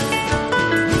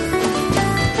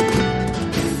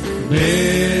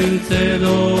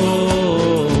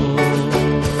 Vencedor,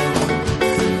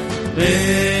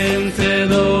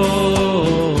 vencedor.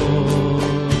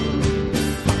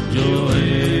 Yo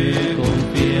he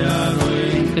confiado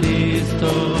en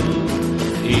Cristo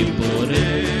y por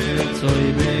Él soy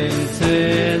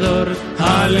vencedor.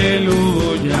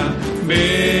 Aleluya,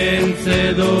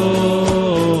 vencedor,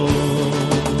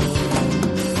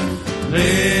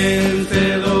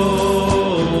 vencedor.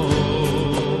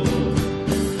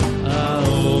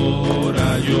 Ahora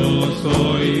yo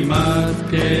soy más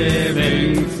que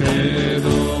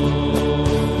vencedor.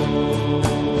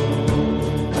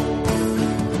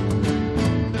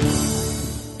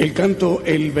 El canto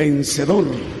El Vencedor.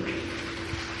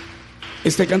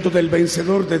 Este canto del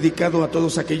vencedor dedicado a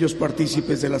todos aquellos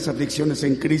partícipes de las aflicciones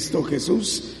en Cristo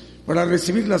Jesús para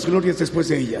recibir las glorias después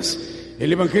de ellas.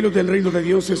 El evangelio del reino de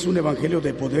Dios es un evangelio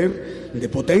de poder, de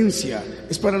potencia,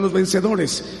 es para los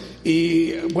vencedores.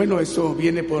 Y bueno, esto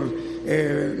viene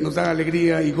nos da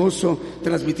alegría y gozo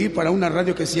transmitir para una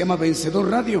radio que se llama Vencedor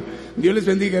Radio. Dios les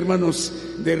bendiga, hermanos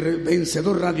de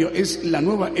Vencedor Radio. Es la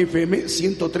nueva FM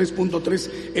 103.3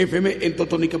 FM en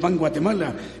Totonicapán,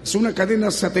 Guatemala. Es una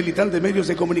cadena satelital de medios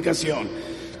de comunicación.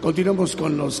 Continuamos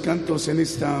con los cantos en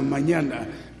esta mañana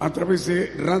a través de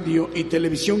radio y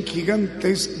televisión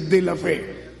Gigantes de la Fe,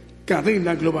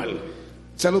 cadena global.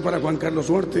 Salud para Juan Carlos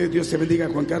Duarte, Dios te bendiga,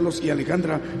 Juan Carlos, y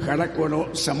Alejandra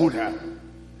Jarácuaro Zamora.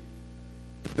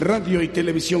 Radio y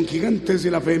televisión Gigantes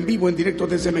de la Fe en vivo, en directo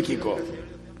desde México.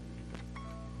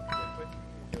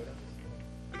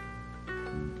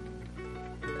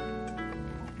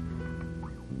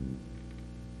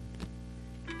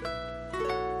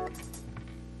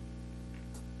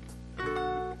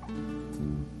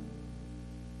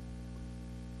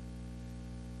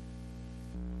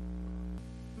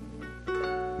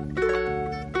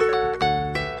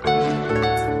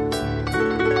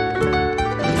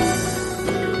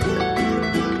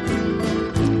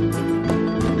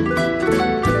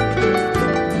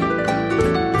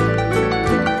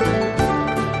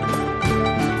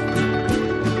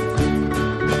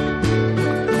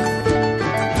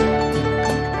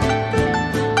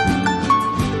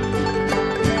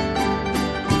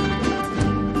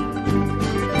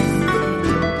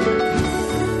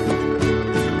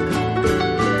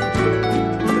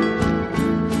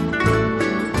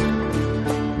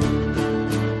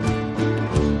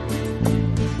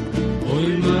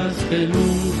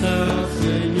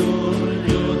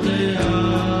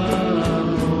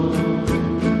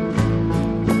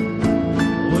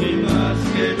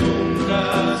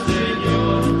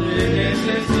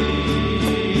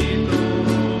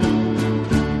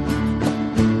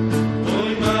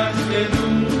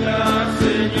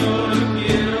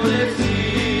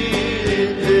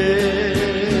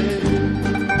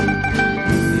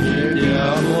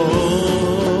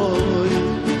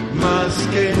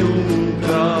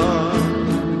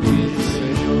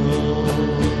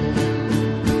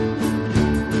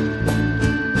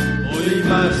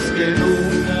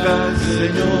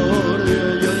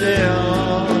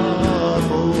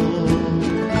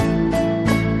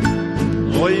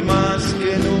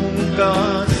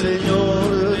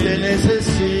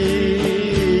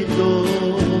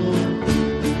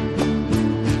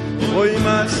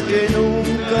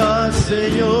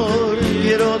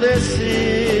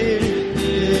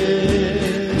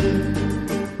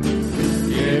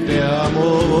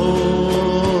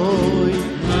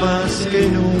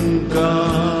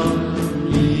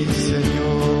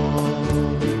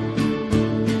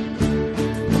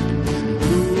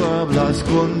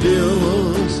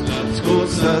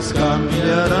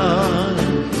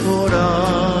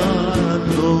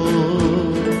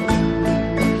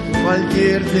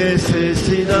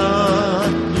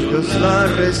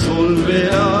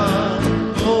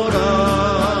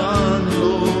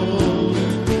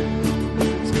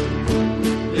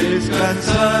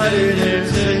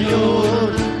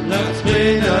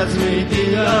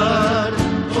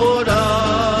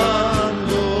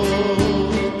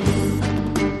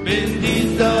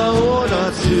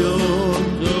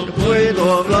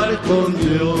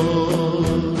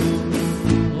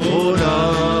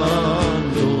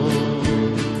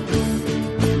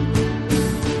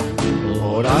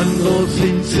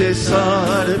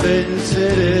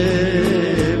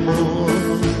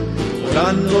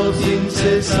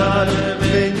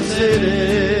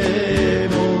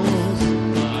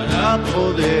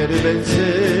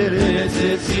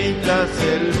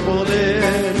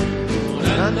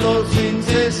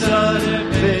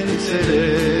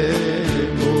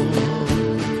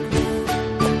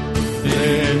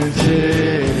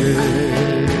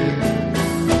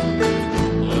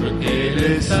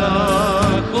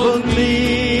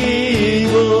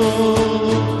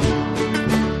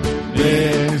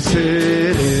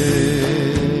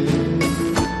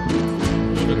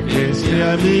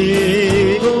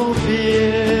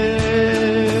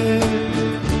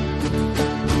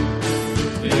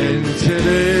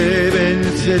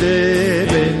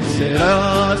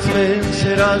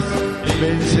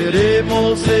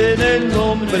 Venceremos en el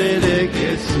nombre de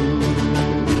Jesús.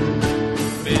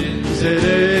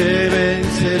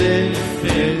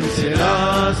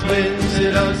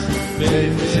 Vencerás,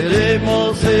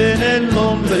 venceremos en el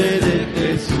nombre de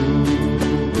Jesús.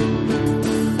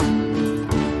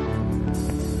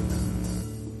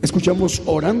 Escuchamos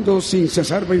Orando sin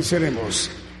cesar venceremos.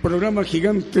 Programa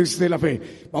Gigantes de la Fe.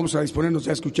 Vamos a disponernos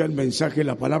a escuchar el mensaje,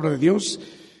 la palabra de Dios.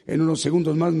 En unos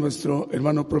segundos más, nuestro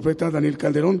hermano profeta Daniel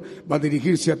Calderón va a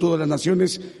dirigirse a todas las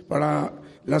naciones para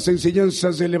las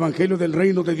enseñanzas del Evangelio del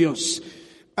Reino de Dios.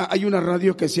 Hay una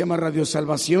radio que se llama Radio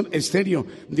Salvación Estéreo.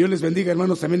 Dios les bendiga,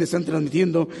 hermanos. También están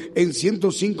transmitiendo en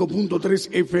 105.3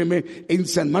 FM en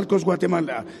San Marcos,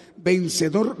 Guatemala.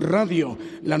 Vencedor Radio,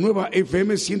 la nueva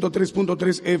FM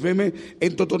 103.3 FM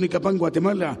en Totonicapán,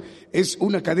 Guatemala. Es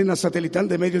una cadena satelital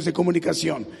de medios de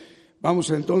comunicación.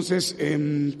 Vamos entonces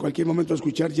en cualquier momento a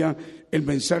escuchar ya el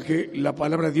mensaje, la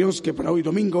palabra de Dios que para hoy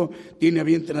domingo tiene a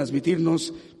bien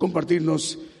transmitirnos,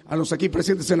 compartirnos a los aquí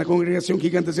presentes en la congregación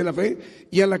Gigantes de la Fe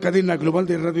y a la cadena global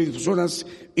de radiodifusoras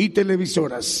y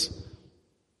televisoras.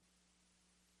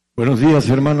 Buenos días,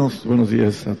 hermanos, buenos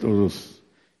días a todos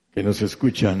que nos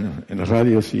escuchan en las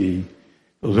radios y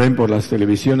nos ven por las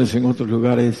televisiones en otros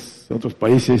lugares, otros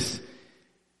países.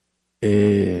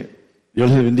 Dios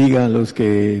les bendiga a los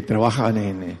que trabajan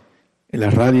en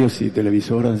las radios y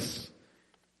televisoras,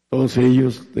 todos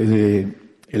ellos, desde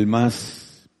el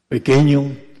más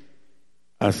pequeño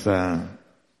hasta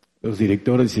los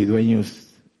directores y dueños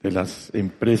de las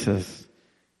empresas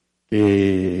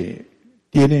que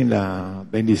tienen la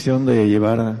bendición de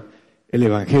llevar el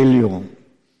Evangelio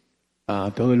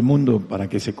a todo el mundo para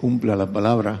que se cumpla la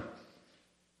palabra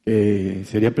que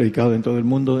sería predicado en todo el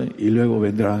mundo y luego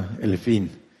vendrá el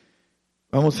fin.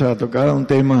 Vamos a tocar un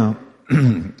tema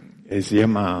que se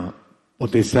llama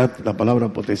potestad, la palabra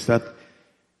potestad.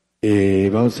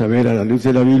 Vamos a ver a la luz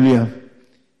de la Biblia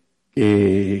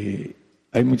que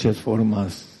hay muchas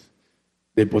formas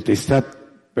de potestad,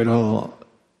 pero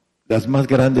las más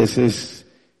grandes es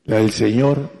la del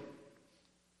Señor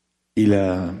y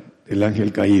la del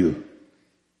ángel caído.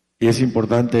 Y es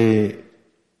importante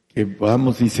que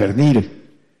podamos discernir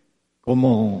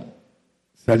cómo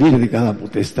salir de cada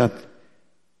potestad,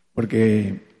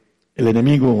 porque el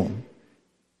enemigo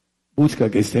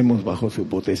busca que estemos bajo su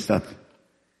potestad.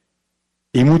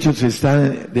 Y muchos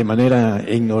están de manera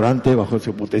ignorante bajo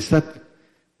su potestad.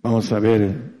 Vamos a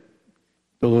ver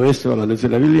todo esto a la luz de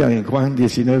la Biblia. En Juan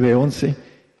 19:11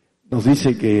 nos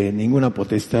dice que ninguna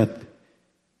potestad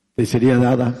te sería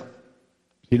dada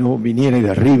si no viniera de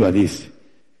arriba, dice.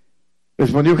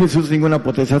 Respondió Jesús: ninguna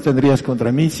potestad tendrías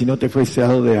contra mí si no te fuese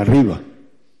dado de arriba.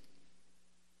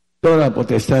 Toda la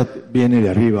potestad viene de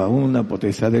arriba. Una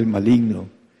potestad del maligno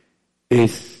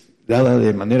es dada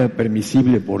de manera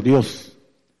permisible por Dios.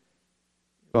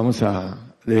 Vamos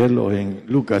a leerlo en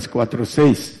Lucas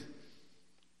 4:6.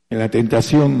 En la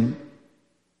tentación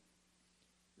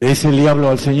le dice el diablo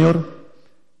al Señor: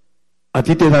 a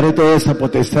ti te daré toda esta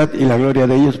potestad y la gloria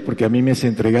de ellos, porque a mí me es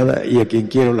entregada y a quien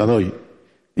quiero la doy.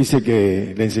 Dice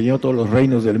que le enseñó todos los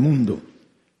reinos del mundo.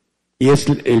 Y es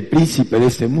el príncipe de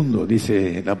este mundo,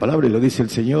 dice la palabra, y lo dice el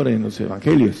Señor en los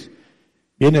evangelios.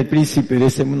 Viene el príncipe de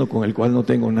este mundo con el cual no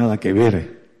tengo nada que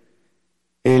ver.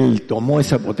 Él tomó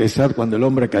esa potestad cuando el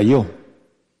hombre cayó,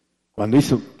 cuando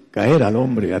hizo caer al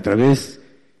hombre a través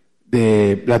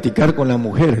de platicar con la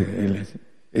mujer,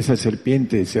 esa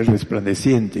serpiente, ser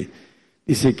resplandeciente.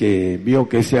 Dice que vio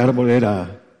que ese árbol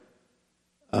era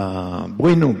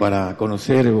bueno para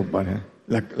conocer, o para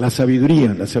la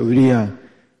sabiduría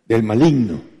del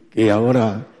maligno, que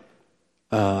ahora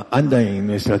anda en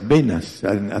nuestras venas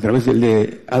a través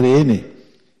del ADN,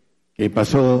 que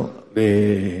pasó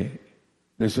de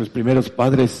nuestros primeros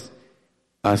padres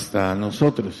hasta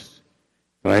nosotros.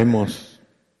 Traemos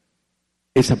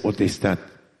esa potestad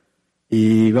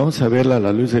y vamos a verla a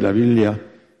la luz de la Biblia.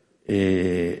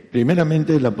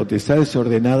 Primeramente, las potestades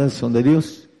ordenadas son de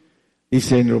Dios.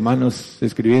 Dice en Romanos,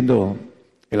 escribiendo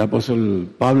el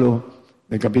apóstol Pablo,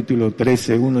 en el capítulo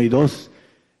 13, 1 y 2,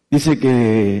 dice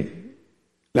que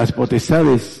las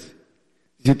potestades,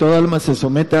 si toda alma se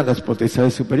somete a las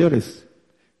potestades superiores,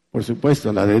 por supuesto,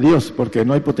 a la de Dios, porque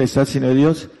no hay potestad sino de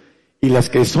Dios, y las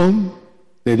que son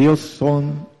de Dios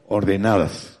son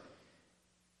ordenadas.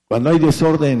 Cuando hay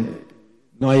desorden,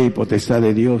 no hay potestad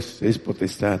de Dios, es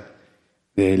potestad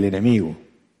del enemigo.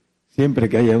 Siempre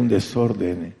que haya un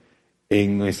desorden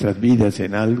en nuestras vidas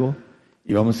en algo,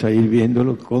 y vamos a ir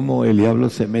viéndolo, cómo el diablo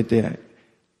se mete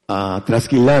a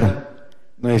trasquilar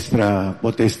nuestra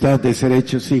potestad de ser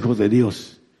hechos hijos de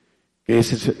Dios, que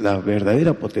esa es la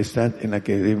verdadera potestad en la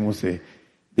que debemos de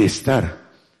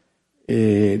estar.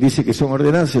 Dice que son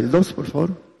ordenadas. El 2, por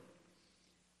favor.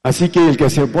 Así que el que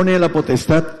se opone a la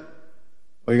potestad,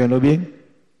 óiganlo bien,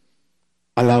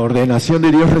 a la ordenación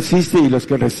de Dios resiste, y los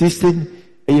que resisten,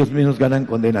 ellos mismos ganan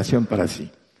condenación para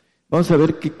sí. Vamos a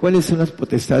ver cuáles son las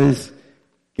potestades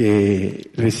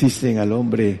que resisten al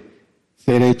hombre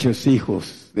ser hechos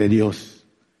hijos de Dios.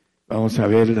 Vamos a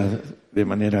verlas de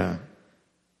manera,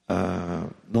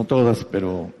 no todas,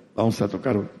 pero vamos a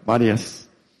tocar varias.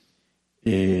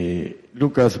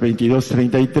 Lucas 22,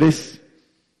 53,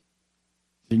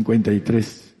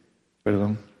 53,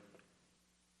 perdón.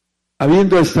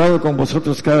 Habiendo estado con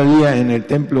vosotros cada día en el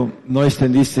templo, no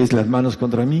extendisteis las manos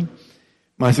contra mí,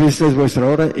 mas esta es vuestra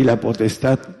hora y la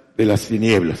potestad de las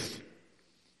tinieblas.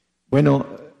 Bueno,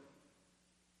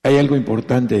 hay algo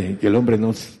importante que el hombre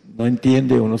no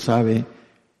entiende o no sabe,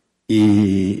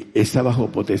 y está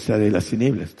bajo potestad de las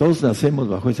tinieblas. Todos nacemos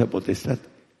bajo esa potestad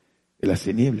de las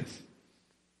tinieblas.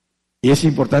 Y es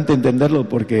importante entenderlo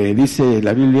porque dice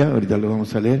la Biblia, ahorita lo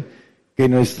vamos a leer, que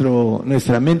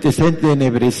nuestra mente está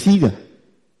entenebrecida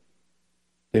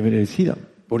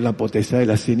por la potestad de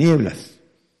las tinieblas.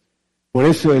 Por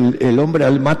eso el hombre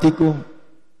almático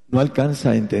no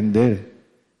alcanza a entender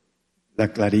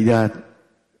la claridad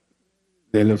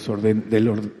del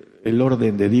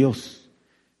orden de Dios.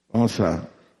 Vamos a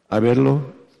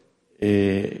verlo.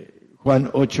 Juan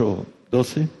 8,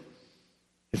 12,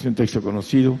 es un texto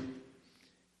conocido.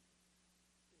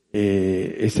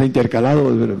 Está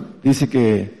intercalado, dice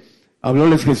que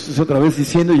hablóles Jesús otra vez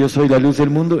diciendo: yo soy la luz del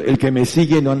mundo, el que me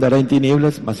sigue no andará en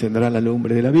tinieblas, mas tendrá la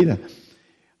lumbre de la vida.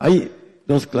 Hay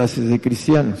dos clases de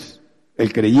cristianos,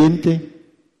 el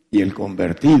creyente y el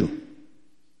convertido.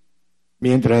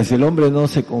 Mientras el hombre no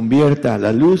se convierta a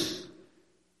la luz,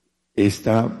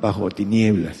 está bajo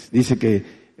tinieblas. Dice que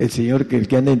el Señor, que el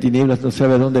que anda en tinieblas no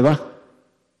sabe a dónde va.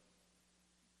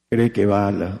 Cree que va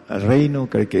al reino,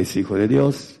 cree que es hijo de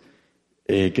Dios,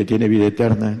 que tiene vida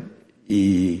eterna,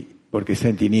 y porque está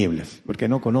en tinieblas, porque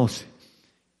no conoce.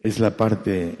 Es la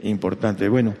parte importante.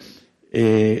 Bueno,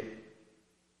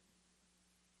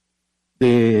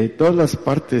 de todas las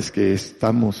partes que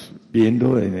estamos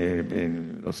viendo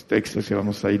en los textos que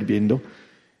vamos a ir viendo,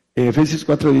 Efesios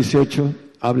 4:18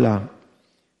 habla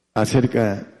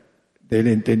acerca del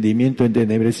entendimiento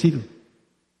entenebrecido.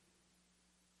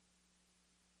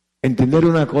 Entender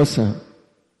una cosa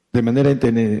de manera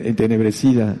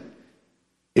entenebrecida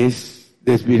es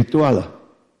desvirtuada,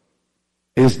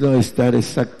 es no estar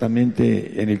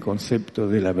exactamente en el concepto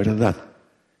de la verdad.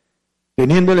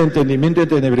 Teniendo el entendimiento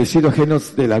entenebrecido,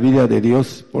 ajenos de la vida de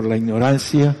Dios por la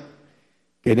ignorancia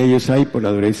que en ellos hay, por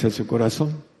la dureza de su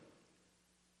corazón.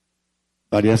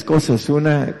 Varias cosas.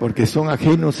 Una, porque son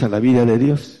ajenos a la vida de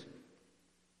Dios.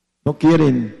 No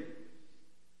quieren,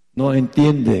 no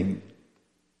entienden,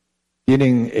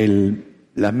 tienen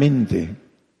la mente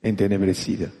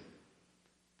entenebrecida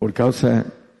por causa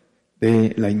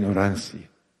de la ignorancia.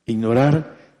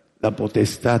 Ignorar la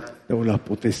potestad o las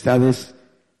potestades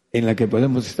en la que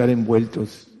podemos estar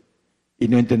envueltos y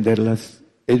no entenderlas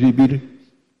es vivir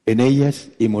en ellas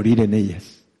y morir en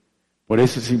ellas. Por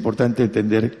eso es importante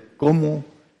entender cómo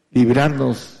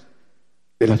librarnos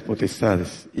de las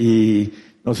potestades. Y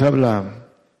nos habla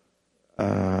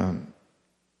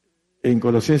en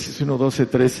Colosenses 1, 12,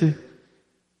 13,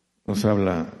 nos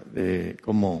habla de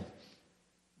cómo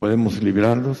podemos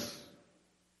librarnos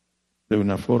de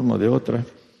una forma o de otra.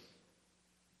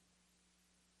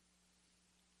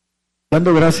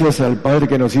 Dando gracias al Padre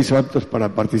que nos hizo aptos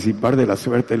para participar de la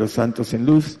suerte de los santos en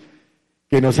luz,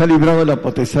 que nos ha librado de la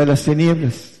potestad de las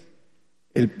tinieblas.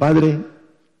 El Padre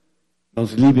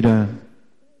nos libra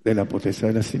de la potestad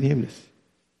de las tinieblas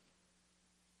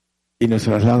y nos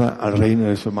traslada al reino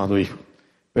de su amado Hijo.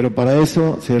 Pero para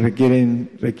eso se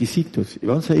requieren requisitos. Y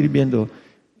vamos a ir viendo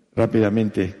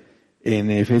rápidamente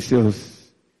en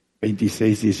Efesios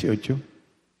 26, 18.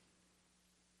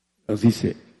 Nos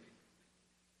dice...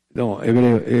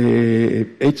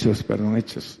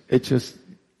 Hechos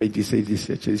 26,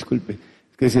 18, disculpe,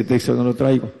 es que ese texto no lo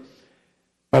traigo.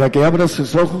 Para que abra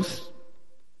sus ojos,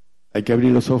 hay que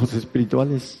abrir los ojos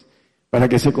espirituales, para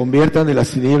que se conviertan de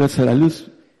las tinieblas a la luz.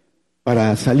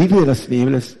 Para salir de las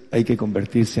tinieblas hay que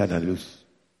convertirse a la luz.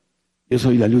 Yo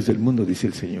soy la luz del mundo, dice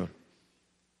el Señor.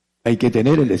 Hay que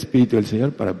tener el Espíritu del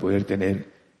Señor para poder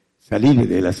salir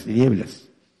de las tinieblas.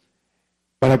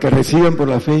 Para que reciban por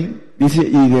la fe, dice,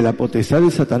 y de la potestad de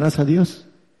Satanás a Dios.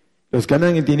 Los que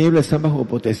andan en tinieblas están bajo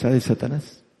potestad de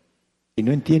Satanás. Y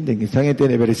no entienden, están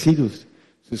entenebrecidos,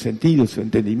 sus sentidos, su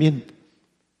entendimiento,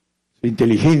 su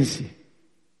inteligencia,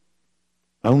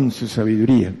 aún su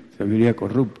sabiduría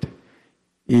corrupta.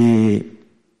 Y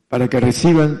para que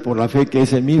reciban por la fe que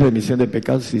es en mí remisión de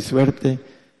pecados y suerte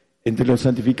entre los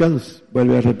santificados.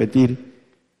 Vuelve a repetir,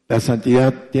 la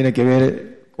santidad tiene que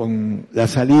ver con la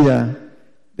salida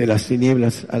de las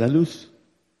tinieblas a la luz.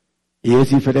 Y es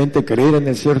diferente creer en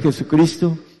el Señor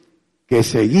Jesucristo que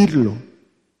seguirlo,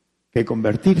 que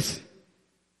convertirse.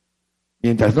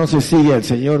 Mientras no se sigue al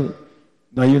Señor,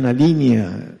 no hay una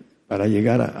línea para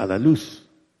llegar a la luz,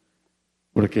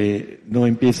 porque no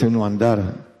empieza uno a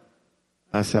andar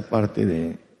a esa parte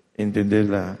de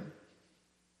entender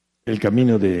el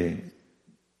camino de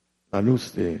la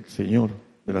luz del Señor,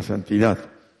 de la santidad.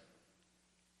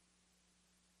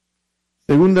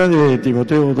 Segunda de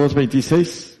Timoteo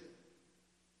 2:26.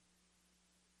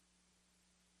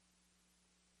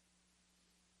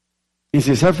 Y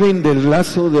se zafen del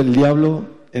lazo del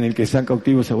diablo en el que están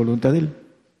cautivos a voluntad de él.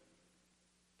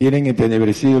 Tienen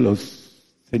entenebrecidos los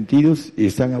sentidos y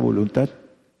están a voluntad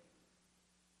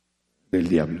del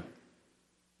diablo.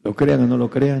 Lo crean o no lo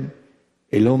crean,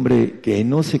 el hombre que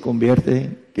no se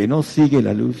convierte, que no sigue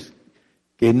la luz,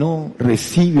 que no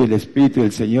recibe el Espíritu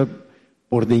del Señor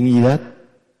por dignidad,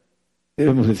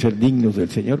 debemos de ser dignos del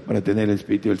Señor para tener el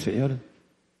Espíritu del Señor,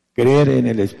 creer en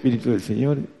el Espíritu del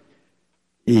Señor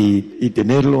y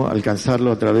tenerlo,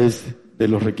 alcanzarlo a través de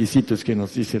los requisitos que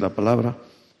nos dice la palabra.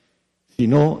 Si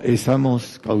no,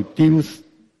 estamos cautivos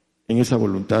en esa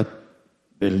voluntad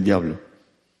del diablo.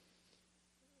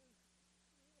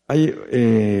 Hay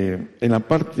en la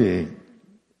parte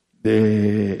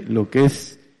de lo que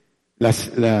es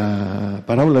la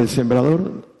parábola del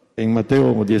sembrador, en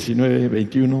Mateo 19,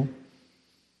 21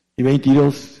 y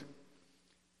 22,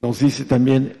 nos dice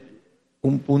también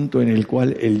un punto en el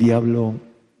cual el diablo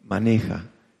maneja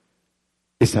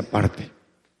esa parte.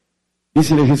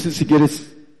 Dícele Jesús, si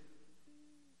quieres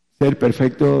ser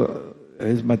perfecto,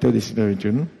 es Mateo 19,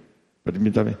 21,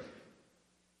 permítame.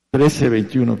 13,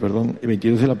 21, perdón, y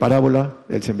 22 de la parábola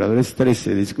del sembrador es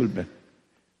 13, disculpe.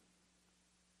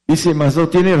 Dice, mas no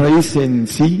tiene raíz en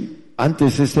sí,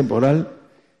 antes es temporal,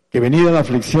 que venida la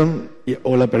aflicción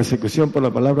o la persecución por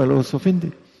la palabra los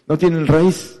ofende. No tienen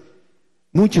raíz.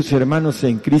 Muchos hermanos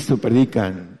en Cristo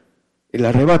predican el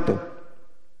arrebato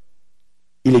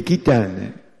y le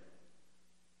quitan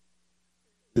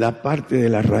la parte de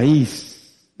la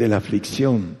raíz de la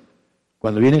aflicción.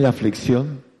 Cuando viene la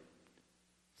aflicción,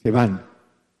 se van.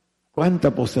 ¿Cuánta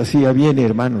apostasía viene,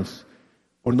 hermanos?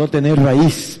 Por no tener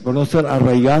raíz, por no estar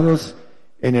arraigados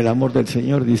en el amor del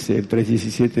Señor, dice el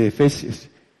 3:17 de Efesios,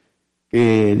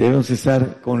 que debemos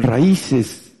estar con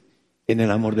raíces en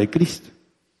el amor de Cristo.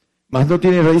 Mas no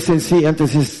tiene raíz en sí,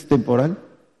 antes es temporal.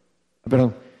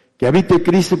 Perdón, que habite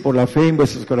Cristo por la fe en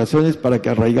vuestros corazones, para que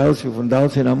arraigados y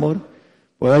fundados en amor,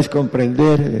 podáis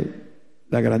comprender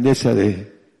la grandeza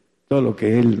de todo lo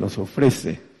que Él nos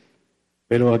ofrece.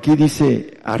 Pero aquí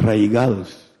dice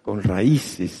arraigados, con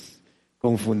raíces,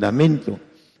 con fundamento,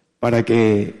 para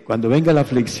que cuando venga la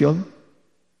aflicción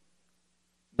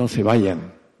no se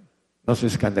vayan, no se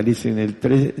escandalicen. El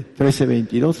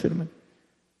 13:22, hermano.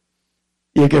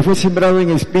 Y el que fue sembrado en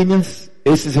espinas,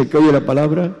 ese es el que oye la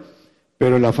palabra,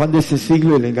 pero el afán de ese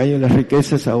siglo y el engaño de las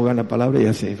riquezas ahogan la palabra y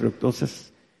hacen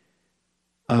infructuosas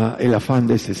el afán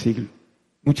de ese siglo.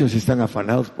 Muchos están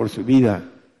afanados por su vida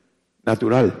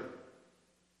natural.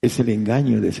 Es el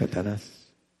engaño de Satanás.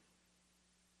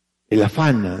 El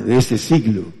afán de ese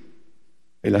siglo,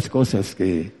 de las cosas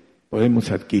que podemos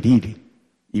adquirir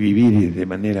y vivir de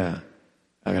manera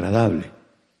agradable.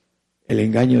 El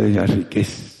engaño de las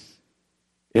riquezas.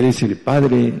 Él es el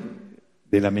padre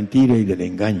de la mentira y del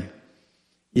engaño.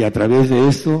 Y a través de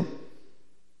eso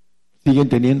siguen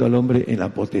teniendo al hombre en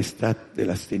la potestad de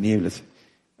las tinieblas.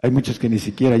 Hay muchos que ni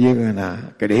siquiera llegan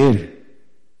a creer.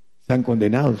 Están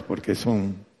condenados porque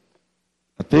son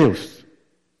ateos.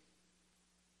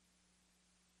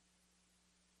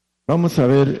 Vamos a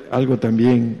ver algo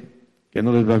también que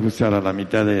no les va a gustar a la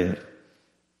mitad de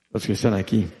los que están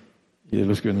aquí y de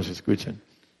los que nos escuchan.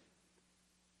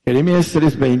 Jeremías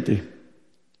 3:20.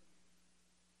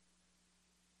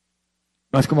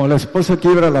 Mas como la esposa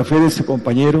quiebra la fe de su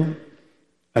compañero,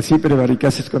 así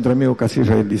prevaricases contra mí, oh casa de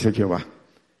Israel, dice Jehová.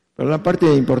 Pero la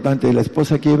parte importante, la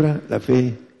esposa quiebra la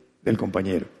fe del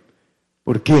compañero.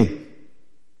 ¿Por qué?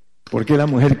 ¿Por qué la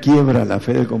mujer quiebra la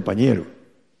fe del compañero?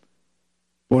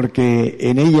 Porque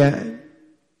en ella,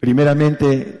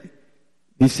 primeramente,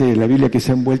 dice la Biblia que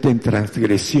se ha envuelta en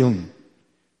transgresión.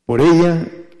 Por ella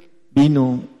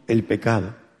vino el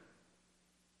pecado.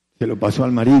 Se lo pasó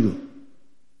al marido,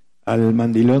 al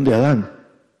mandilón de Adán.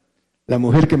 La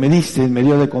mujer que me diste me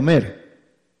dio de comer.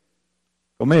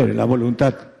 Comer, la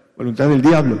voluntad del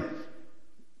diablo.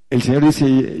 El Señor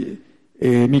dice,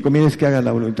 mi comida es que haga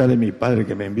la voluntad de mi Padre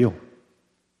que me envió.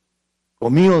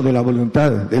 Comió de la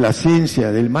voluntad, de la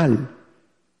ciencia, del mal,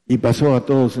 y pasó a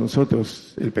todos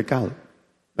nosotros el pecado,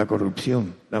 la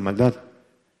corrupción, la maldad.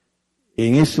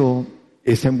 En eso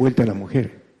está envuelta la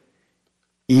mujer.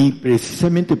 Y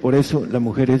precisamente por eso la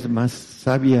mujer es más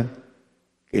sabia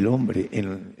que el hombre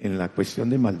en la cuestión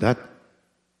de maldad.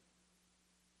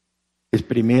 Es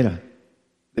primera,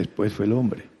 después fue el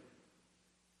hombre.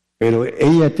 Pero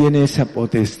ella tiene esa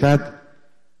potestad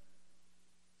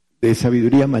de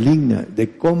sabiduría maligna,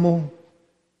 de cómo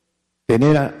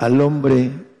tener al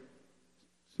hombre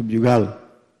subyugado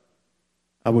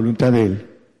a voluntad de él,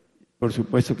 por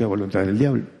supuesto que a voluntad del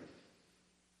diablo.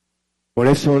 Por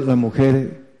eso la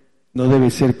mujer no debe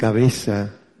ser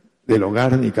cabeza del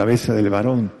hogar ni cabeza del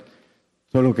varón,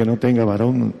 solo que no tenga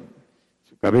varón,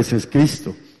 su cabeza es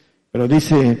Cristo. Pero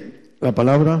dice la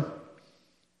palabra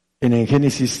en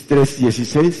Génesis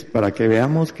 3:16, para que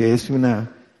veamos que es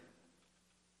una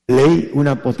ley,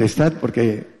 una potestad,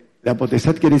 porque la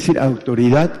potestad quiere decir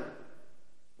autoridad,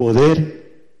 poder,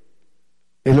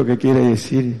 es lo que quiere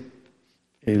decir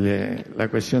la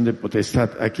cuestión de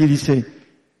potestad. Aquí dice,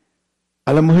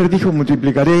 a la mujer dijo,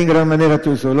 multiplicaré en gran manera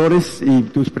tus dolores y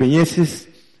tus preñeces,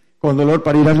 con dolor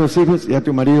parirás los hijos, y a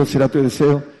tu marido será tu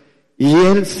deseo, y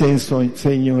él se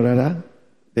enseñoreará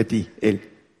de ti, él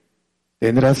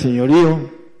tendrá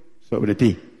señorío sobre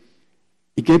ti.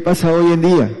 ¿Y qué pasa hoy en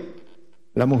día?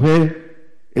 La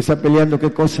mujer está peleando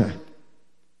 ¿qué cosa?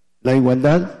 La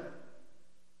igualdad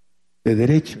de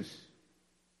derechos,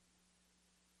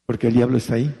 porque el diablo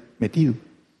está ahí metido.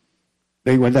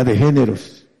 La igualdad de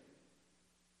géneros,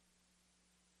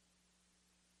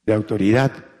 de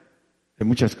autoridad, de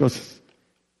muchas cosas.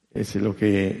 Es lo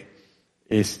que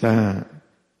está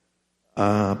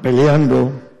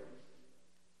peleando,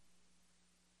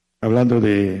 hablando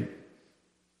de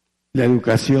la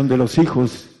educación de los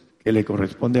hijos que le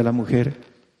corresponde a la mujer.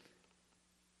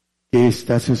 ¿Qué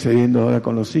está sucediendo ahora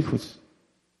con los hijos?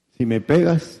 Si me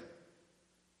pegas,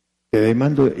 te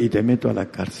demando y te meto a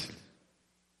la cárcel,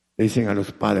 le dicen a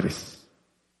los padres.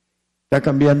 Está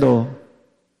cambiando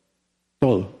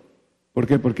todo. ¿Por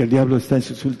qué? Porque el diablo está en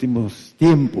sus últimos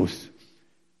tiempos.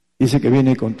 Dice que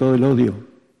viene con todo el odio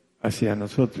hacia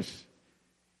nosotros.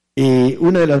 Y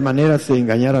una de las maneras de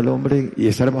engañar al hombre y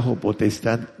estar bajo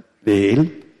potestad de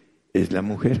él es la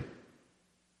mujer.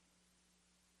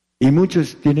 Y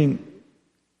muchos tienen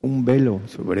un velo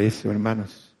sobre eso,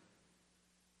 hermanos.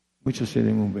 Muchos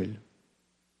tienen un velo.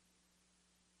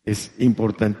 Es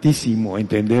importantísimo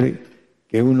entender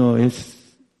que uno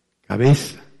es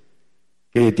cabeza,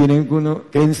 que tiene uno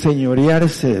que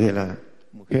enseñorearse de la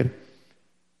mujer.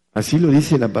 Así lo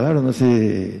dice la palabra, no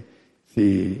sé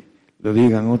si lo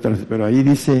digan otras, pero ahí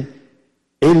dice,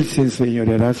 él se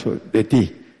enseñoreará de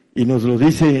ti. Y nos lo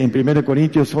dice en 1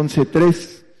 Corintios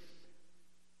 11:3,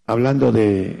 hablando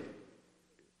de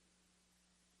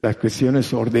las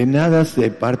cuestiones ordenadas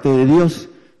de parte de Dios.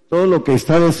 Todo lo que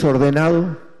está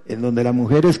desordenado, en donde la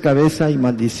mujer es cabeza y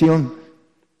maldición,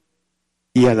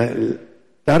 y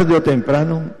tarde o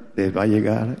temprano les va a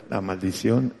llegar la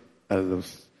maldición a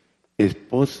los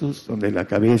esposos, donde la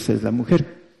cabeza es la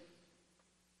mujer.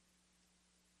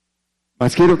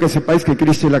 Mas quiero que sepáis que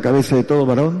Cristo es la cabeza de todo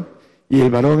varón, y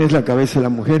el varón es la cabeza de la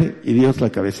mujer, y Dios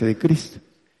la cabeza de Cristo.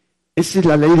 Esa es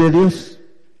la ley de Dios.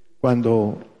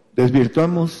 Cuando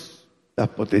desvirtuamos la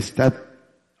potestad,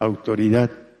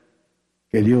 autoridad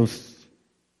que Dios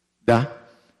da,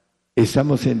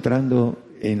 estamos entrando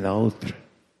en la otra,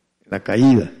 en la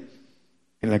caída,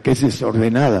 en la que es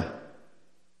desordenada.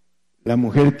 La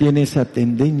mujer tiene esa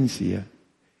tendencia,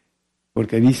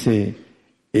 porque dice,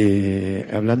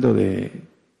 hablando de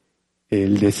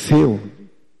el deseo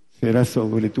será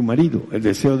sobre tu marido, el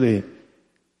deseo de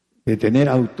tener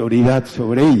autoridad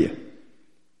sobre ella,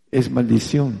 es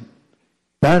maldición.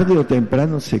 Tarde o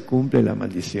temprano se cumple la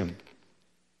maldición.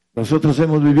 Nosotros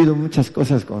hemos vivido muchas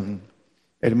cosas con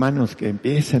hermanos que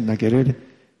empiezan a querer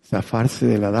zafarse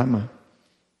de la dama,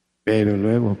 pero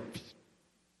luego,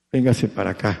 véngase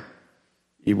para acá,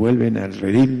 y vuelven al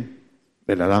redil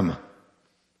de la dama.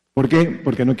 ¿Por qué?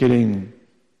 Porque no quieren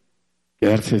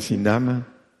quedarse sin dama,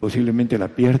 posiblemente la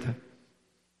pierda.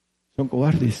 Son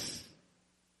cobardes.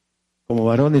 Como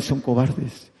varones son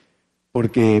cobardes,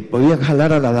 porque podían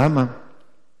jalar a la dama,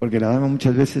 porque la dama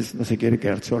muchas veces no se quiere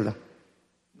quedar sola,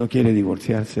 no quiere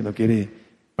divorciarse, no quiere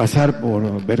pasar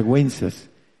por vergüenzas,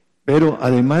 pero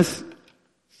además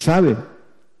sabe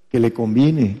que le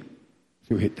conviene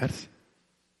sujetarse.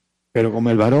 Pero como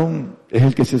el varón es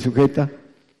el que se sujeta,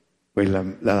 pues la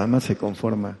dama se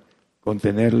conforma con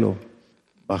tenerlo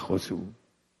bajo su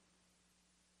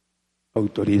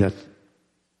autoridad.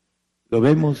 Lo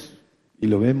vemos y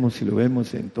lo vemos y lo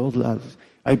vemos en todos lados.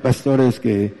 Hay pastores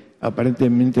que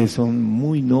aparentemente son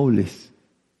muy nobles,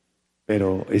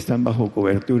 pero están bajo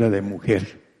cobertura de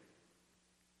mujer.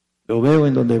 Lo veo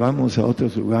en donde vamos a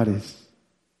otros lugares.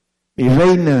 Mi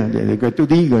reina, de lo que tú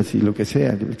digas y lo que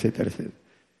sea, etcétera, etcétera.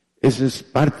 Eso es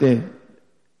parte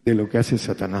de lo que hace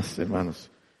Satanás,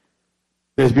 hermanos.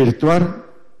 Desvirtuar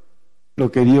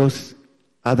lo que Dios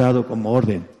ha dado como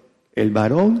orden. El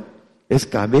varón es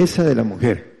cabeza de la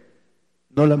mujer.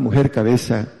 no la mujer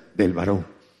cabeza del varón.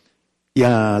 Y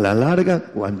a la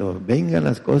larga, cuando vengan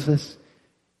las cosas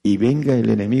y venga el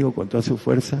enemigo con toda su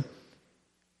fuerza,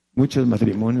 muchos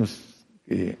matrimonios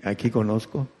que aquí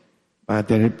conozco van a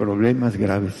tener problemas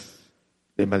graves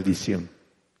de maldición.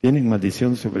 Tienen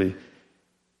maldición sobre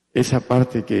esa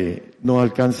parte que no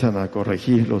alcanzan a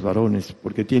corregir los varones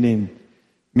porque tienen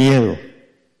miedo.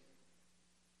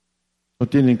 No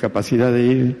tienen capacidad de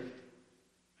ir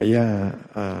allá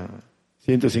a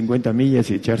 150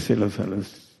 millas y echárselos a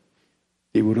los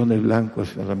tiburones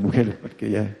blancos, a las mujeres,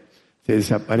 porque ya se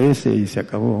desaparece y se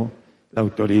acabó la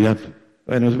autoridad.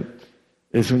 Bueno,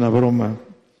 es una broma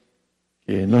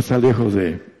que no está lejos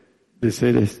de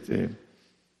ser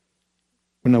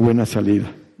una buena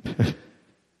salida.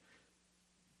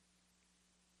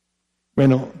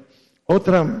 Bueno,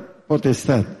 otra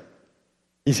potestad,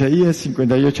 Isaías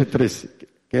 58:13,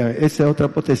 que esa otra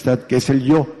potestad que es el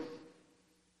yo.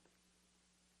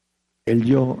 El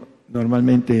yo,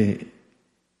 normalmente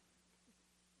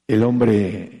el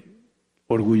hombre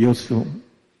orgulloso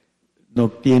no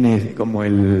tiene como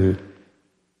es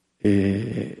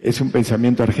un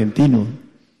pensamiento argentino,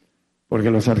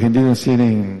 porque los argentinos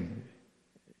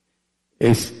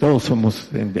todos somos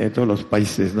de todos los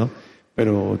países, ¿no?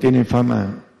 Pero tienen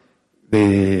fama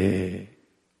de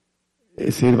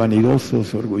ser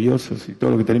vanidosos, orgullosos y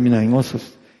todo lo que termina en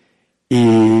osos. Y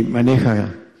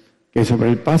maneja que sobre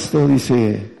el pasto,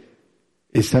 dice,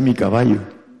 está mi caballo,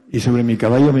 y sobre mi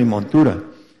caballo mi montura,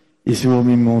 y sobre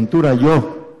mi montura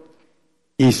yo,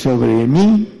 y sobre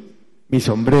mí mi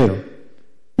sombrero,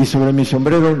 y sobre mi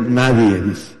sombrero nadie,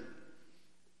 dice.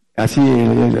 Así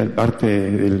es la parte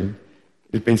del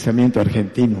pensamiento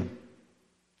argentino.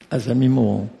 Hasta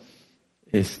mismo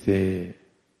el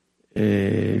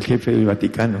jefe del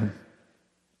Vaticano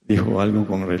dijo algo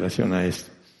con relación a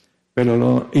esto. Pero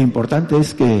lo importante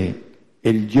es que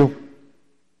el yo,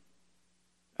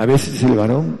 a veces el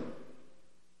varón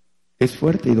es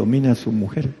fuerte y domina a su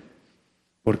mujer,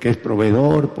 porque es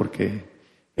proveedor, porque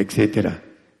etcétera.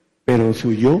 Pero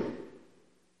su yo,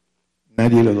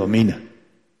 nadie lo domina,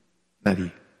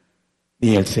 nadie,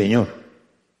 ni el Señor,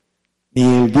 ni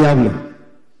el diablo,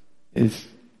 es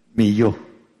mi yo.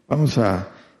 Vamos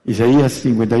a Isaías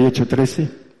 58:13.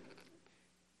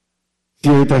 Si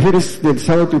me trajeres del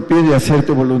sábado tu pie de hacer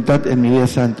tu voluntad en mi día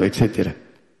santo, etcétera.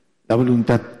 La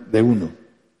voluntad de uno.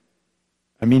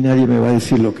 A mí nadie me va a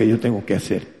decir lo que yo tengo que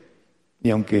hacer. Ni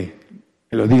aunque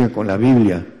me lo diga con la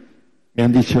Biblia, me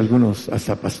han dicho algunos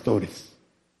hasta pastores.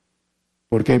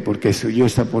 ¿Por qué? Porque su yo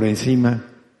está por encima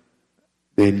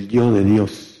del yo de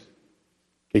Dios,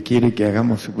 que quiere que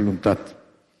hagamos su voluntad.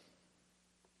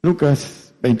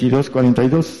 Lucas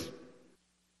 22:42.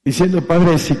 Diciendo,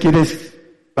 Padre, si quieres,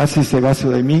 pase ese vaso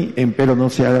de mí, empero no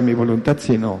se haga mi voluntad,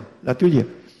 sino la tuya,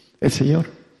 el Señor.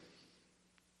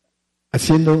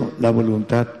 Haciendo la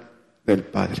voluntad del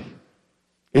Padre.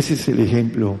 Ese es el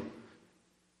ejemplo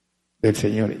del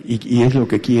Señor y es lo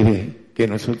que quiere que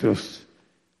nosotros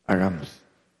hagamos.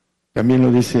 También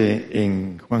lo dice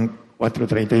en Juan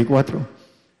 4:34,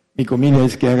 mi comida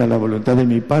es que haga la voluntad de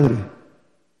mi Padre,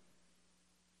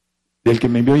 del que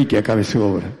me envió y que acabe su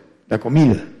obra. La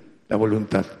comida, la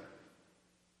voluntad.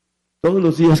 Todos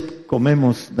los días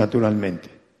comemos naturalmente,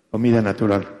 comida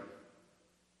natural.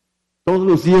 Todos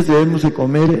los días debemos de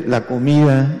comer la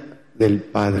comida del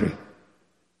Padre.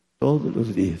 Todos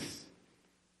los días.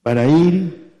 Para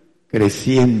ir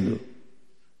creciendo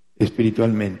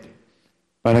espiritualmente.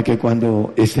 Para que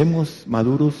cuando estemos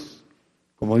maduros,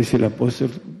 como dice el apóstol,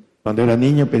 cuando era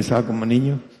niño pensaba como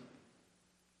niño,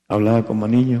 hablaba como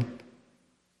niño,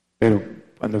 pero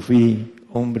cuando fui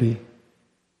hombre,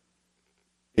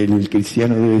 el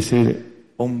cristiano debe ser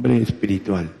hombre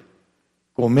espiritual.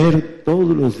 Comer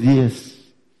todos los días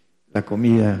la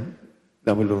comida,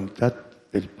 la voluntad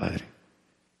del Padre.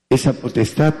 Esa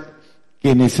potestad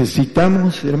que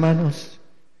necesitamos, hermanos,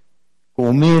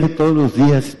 comer todos los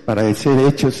días para ser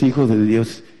hechos hijos de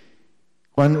Dios.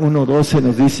 Juan 1:12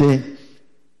 nos dice,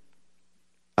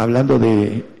 hablando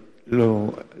de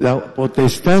la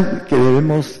potestad que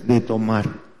debemos de tomar,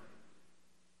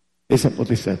 esa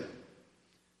potestad.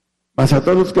 Mas a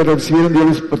todos los que recibieron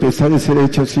Dios potestad de ser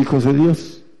hechos hijos de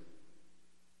Dios.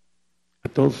 A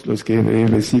todos los que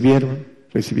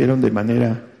recibieron de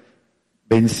manera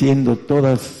venciendo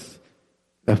todas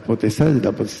las potestades,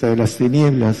 la potestad de las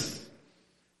tinieblas,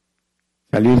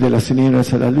 salir de las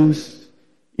tinieblas a la luz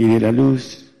y de la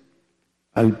luz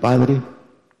al Padre,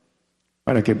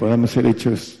 para que podamos ser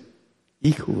hechos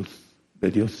hijos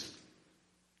de Dios.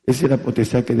 Esa es la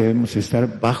potestad que debemos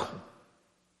estar bajo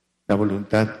la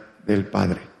voluntad del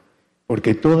Padre,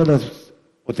 porque todas las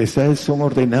potestades son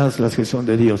ordenadas las que son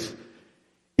de Dios.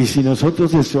 Y si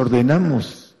nosotros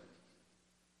desordenamos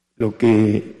lo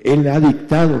que Él ha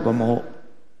dictado como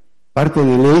parte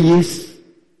de leyes,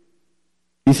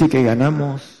 dice que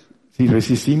ganamos, si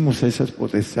resistimos a esas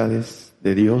potestades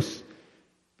de Dios,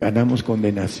 ganamos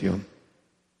condenación.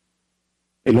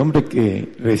 El hombre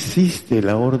que resiste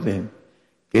la orden,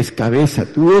 que es cabeza,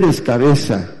 tú eres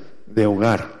cabeza de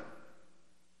hogar,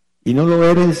 y no lo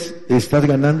eres, estás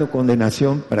ganando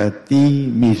condenación para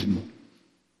ti mismo.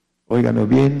 Óiganlo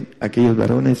bien, aquellos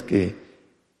varones que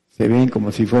se ven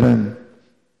como si fueran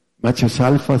machos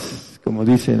alfas, como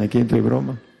dicen aquí entre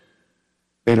broma,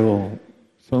 pero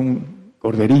son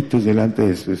corderitos delante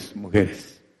de sus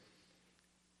mujeres.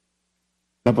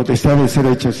 La potestad de ser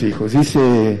hechos hijos.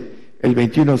 Dice el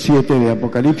 21:7 de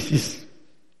Apocalipsis.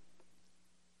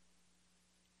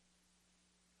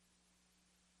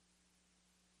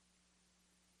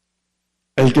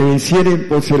 El que venciere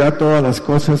poseerá todas las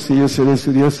cosas, y yo seré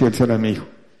su Dios y él será mi hijo.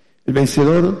 El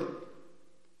vencedor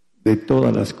de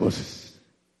todas las cosas.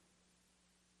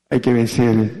 Hay que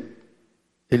vencer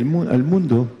al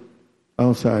mundo.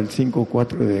 Vamos al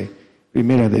 5:4 de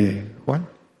primera de Juan.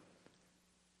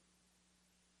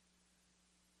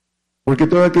 Porque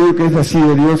todo aquello que es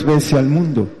nacido de Dios vence al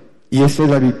mundo. Y esta es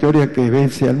la victoria que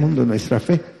vence al mundo, nuestra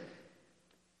fe.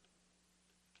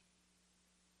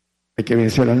 Hay que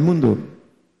vencer al mundo.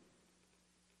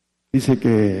 Dice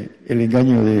que el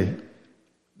engaño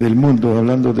del mundo,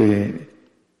 hablando de...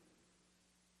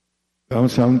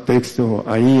 Vamos a un texto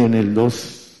ahí en el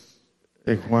 2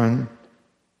 de Juan.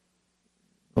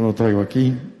 No lo traigo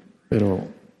aquí, pero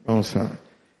vamos a...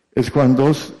 Es Juan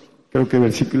 2, creo que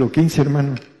versículo 15,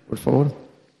 hermano, por favor.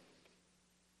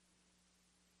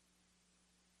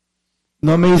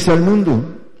 No améis al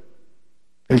mundo.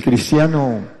 El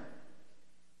cristiano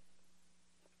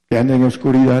que anda en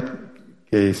oscuridad,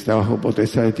 que está bajo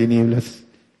potestad de tinieblas,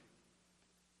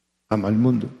 ama al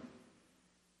mundo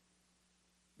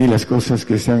y las cosas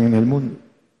que están en el mundo.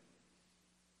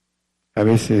 A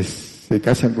veces se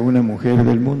casan con una mujer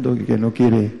del mundo que no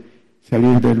quiere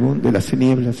salir del mundo, de las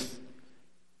tinieblas,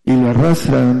 y lo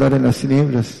arrastra a andar en las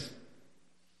tinieblas.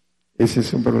 Ese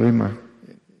es un problema.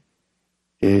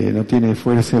 No tiene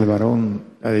fuerza el varón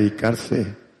a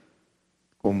dedicarse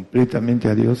completamente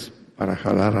a Dios para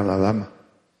jalar a la dama.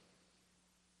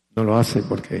 No lo hace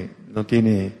porque no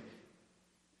tiene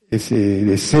ese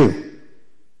deseo,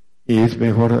 y es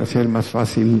mejor hacer más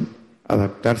fácil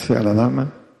adaptarse a la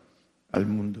dama, al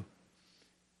mundo.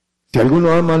 Si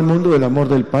alguno ama al mundo, el amor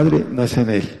del Padre no es en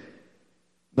él.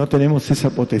 No tenemos esa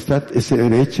potestad, ese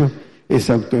derecho,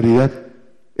 esa autoridad,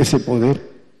 ese poder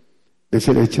de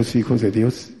ser hechos hijos de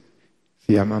Dios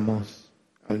si amamos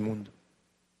al mundo.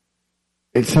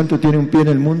 El santo tiene un pie en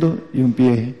el mundo y un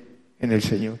pie en el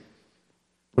Señor,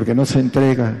 porque no se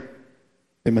entrega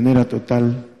de manera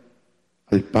total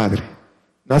al Padre,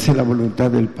 no hace la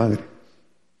voluntad del Padre.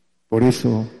 Por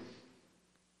eso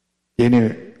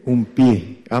tiene un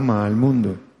pie, ama al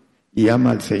mundo y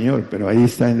ama al Señor, pero ahí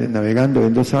está navegando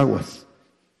en dos aguas.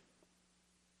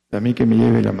 A mí que me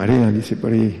lleve la marea, dice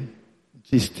por ahí un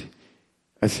chiste.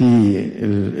 Así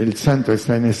el santo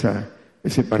está en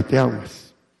ese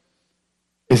parteaguas.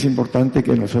 Es importante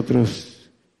que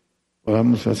nosotros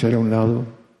podamos hacer a un lado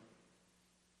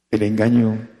el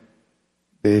engaño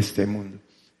de este mundo.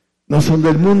 No son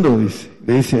del mundo,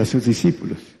 dice a sus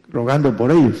discípulos, rogando por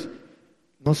ellos.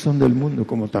 No son del mundo,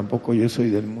 como tampoco yo soy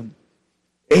del mundo.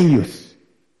 Ellos,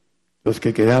 los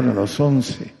que quedaron, los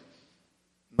 11,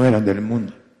 no eran del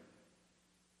mundo.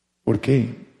 ¿Por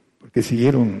qué? Porque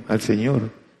siguieron al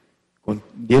Señor,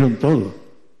 dieron todo.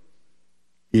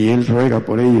 Y Él ruega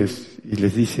por ellos y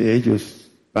les dice,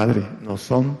 ellos, Padre, no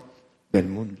son del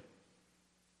mundo.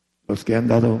 Los que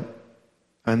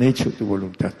han hecho tu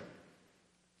voluntad,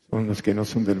 son los que no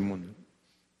son del mundo.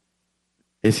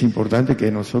 Es importante que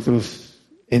nosotros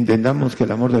entendamos que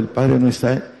el amor del Padre no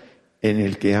está en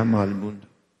el que ama al mundo.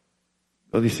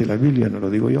 Lo dice la Biblia, no lo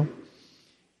digo yo.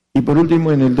 Y por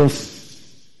último, en el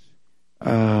 2,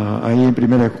 ahí en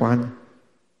 1 Juan,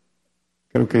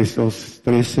 creo que es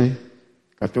 2:13,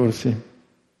 14,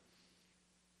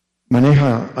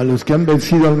 maneja a los que han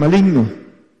vencido al maligno.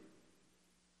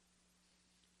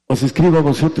 Os escribo a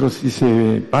vosotros,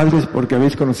 dice, padres, porque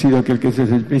habéis conocido a aquel que es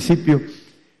desde el principio.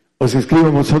 Os escribo a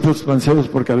vosotros, mancebos,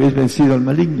 porque habéis vencido al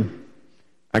maligno.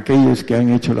 Aquellos que han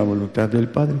hecho la voluntad del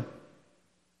Padre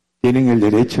tienen el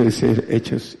derecho de ser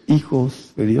hechos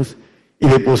hijos de Dios y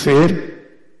de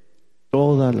poseer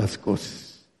todas las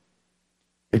cosas.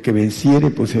 El que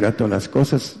venciere poseerá todas las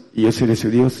cosas, y yo seré su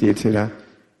Dios y él será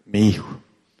mi hijo.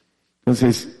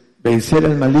 Entonces, vencer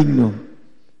al maligno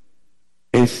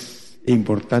es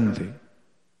importante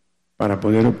para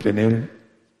poder obtener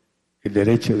el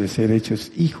derecho de ser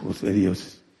hechos hijos de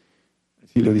Dios.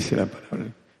 Así lo dice la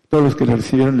palabra. Todos los que lo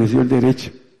recibieron les dio el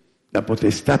derecho, la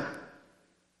potestad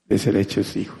de ser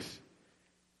hechos hijos.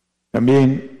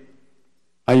 También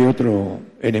hay otro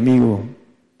enemigo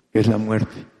que es la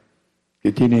muerte,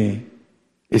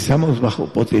 estamos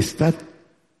bajo potestad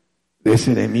de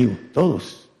ese enemigo,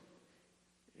 todos.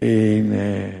 En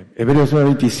Hebreos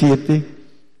 9:27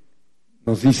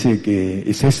 nos dice que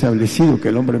está establecido que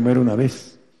el hombre muere una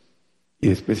vez y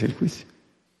después el juicio.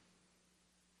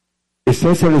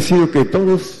 Está establecido que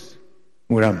todos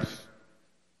muramos,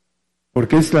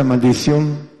 porque es la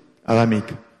maldición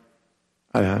adámica.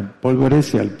 Al polvo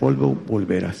eres y al polvo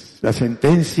volverás. La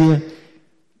sentencia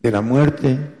de la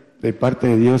muerte de parte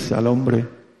de Dios al hombre,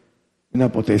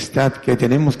 una potestad que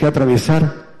tenemos que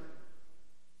atravesar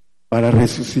para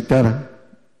resucitar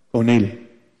con Él.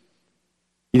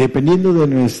 Y dependiendo de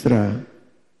nuestra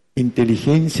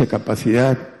inteligencia,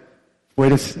 capacidad,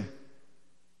 fuerza,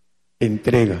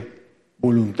 entrega,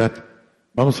 voluntad,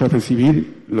 vamos a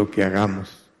recibir lo que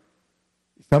hagamos.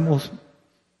 ¿Estamos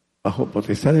bajo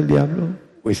potestad del diablo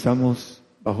o estamos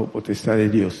bajo potestad de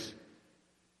Dios?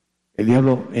 El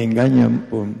diablo engaña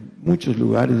por muchos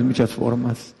lugares, muchas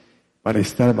formas, para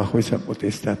estar bajo esa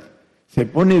potestad. Se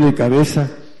pone de cabeza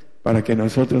para que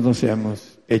nosotros no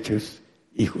seamos hechos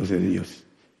hijos de Dios.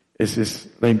 Esa es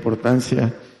la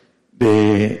importancia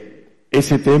de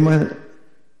ese tema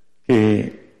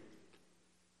que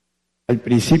al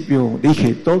principio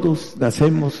dije, todos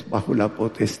nacemos bajo la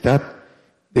potestad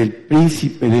del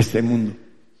príncipe de este mundo.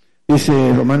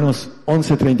 Dice Romanos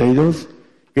 11:32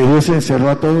 que Dios encerró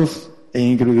a todos en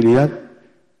incredulidad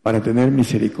para tener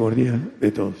misericordia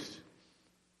de todos.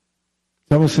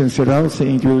 Estamos encerrados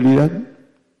en incredulidad.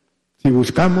 Si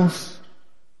buscamos,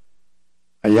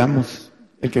 hallamos.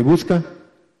 El que busca,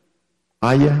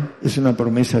 halla. Es una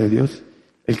promesa de Dios.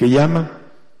 El que llama,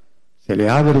 se le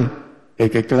abre. El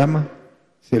que clama,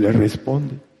 se le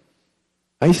responde.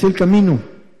 Ahí es el camino.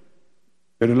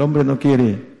 Pero el hombre no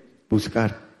quiere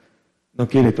buscar, no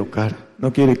quiere tocar,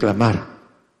 no quiere clamar.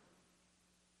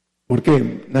 ¿Por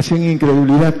qué? Nació en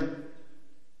incredulidad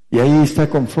y ahí está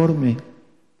conforme,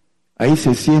 ahí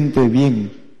se siente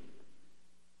bien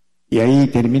y ahí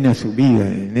termina su vida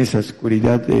en esa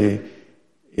oscuridad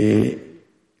de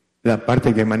la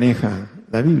parte que maneja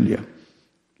la Biblia,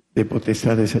 de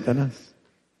potestad de Satanás.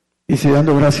 Dice,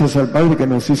 dando gracias al Padre que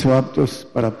nos hizo aptos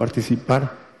para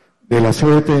participar de la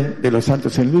suerte de los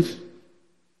santos en luz,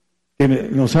 que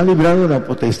nos ha librado de la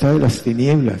potestad de las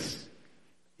tinieblas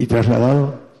y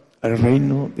trasladado al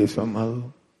reino de su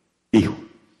amado Hijo.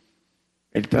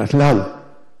 El traslado,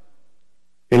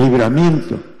 el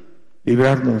libramiento,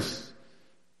 librarnos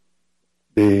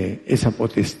de esa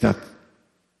potestad.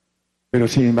 Pero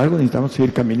sin embargo necesitamos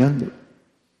seguir caminando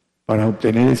para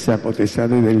obtener esa potestad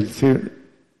del ser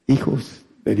hijos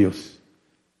de Dios,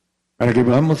 para que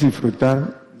podamos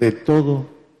disfrutar de todo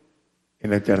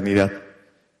en la eternidad.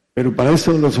 Pero para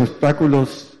eso los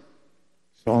obstáculos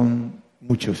son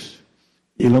muchos.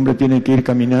 Y el hombre tiene que ir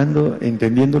caminando,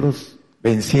 entendiéndolos,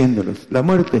 venciéndolos. La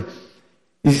muerte,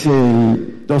 dice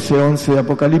el 12:11 de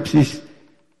Apocalipsis,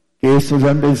 que estos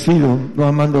han vencido, no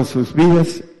amando sus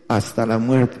vidas hasta la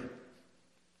muerte.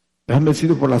 Los han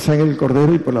vencido por la sangre del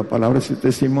Cordero y por la palabra de su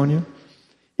testimonio,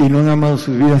 y no han amado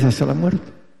sus vidas hasta la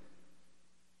muerte.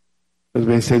 Los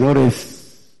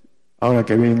vencedores, ahora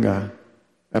que venga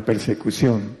la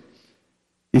persecución,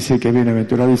 dice que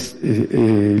bienaventurado es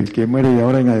el que muere de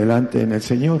ahora en adelante en el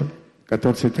Señor,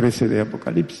 14:13 de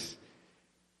Apocalipsis.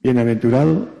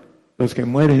 Bienaventurado los que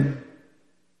mueren,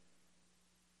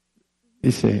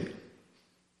 dice,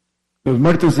 los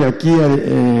muertos de aquí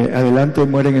adelante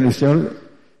mueren en el Señor.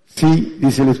 Sí,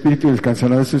 dice el Espíritu,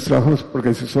 descansarán de sus trabajos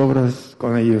porque sus obras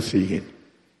con ellos siguen.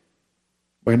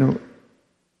 Bueno,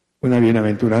 una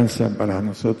bienaventuranza para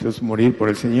nosotros morir por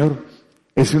el Señor.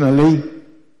 Es una ley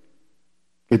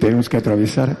que tenemos que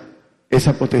atravesar.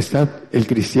 Esa potestad, el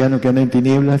cristiano que anda en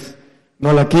tinieblas,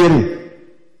 no la quiere.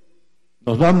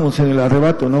 Nos vamos en el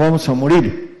arrebato, no vamos a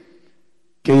morir.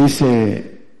 ¿Qué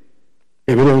dice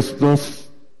Hebreos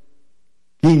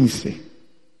 2:15?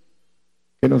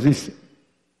 ¿Qué nos dice?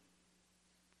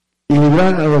 Y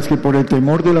librar a los que por el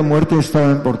temor de la muerte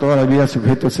estaban por toda la vida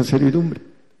sujetos a servidumbre.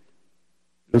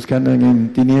 Los que andan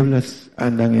en tinieblas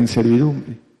andan en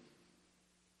servidumbre.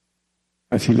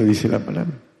 Así lo dice la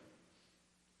palabra.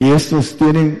 Y estos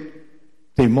tienen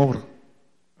temor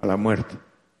a la muerte.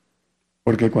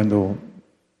 Porque cuando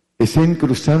estén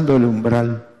cruzando el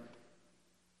umbral,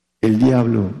 el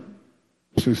diablo,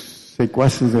 sus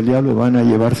secuaces del diablo van a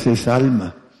llevarse esa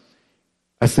alma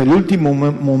Hasta el último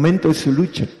momento de su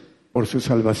lucha por su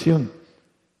salvación.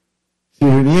 Si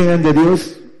reniegan de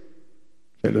Dios,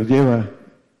 se los lleva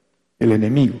el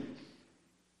enemigo.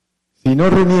 Si no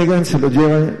reniegan, se los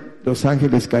llevan los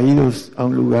ángeles caídos a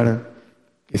un lugar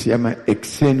que se llama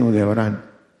Exeno de Abraham,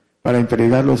 para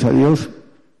entregarlos a Dios,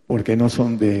 porque no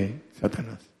son de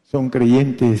Satanás. Son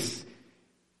creyentes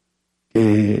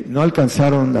que no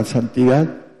alcanzaron la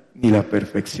santidad ni la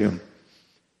perfección.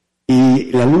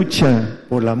 Y la lucha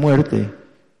por la muerte,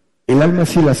 el alma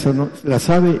sí la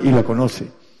sabe y la conoce.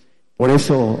 Por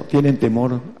eso tienen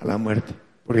temor a la muerte,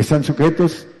 porque están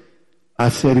sujetos a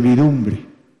servidumbre.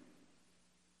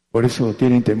 Por eso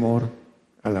tienen temor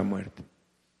a la muerte.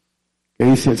 ¿Qué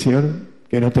dice el Señor?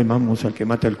 Que no temamos al que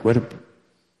mata el cuerpo.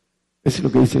 Eso es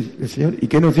lo que dice el Señor. ¿Y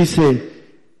qué nos dice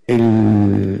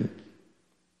el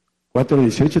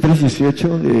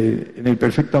 3:18, en el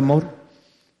perfecto amor?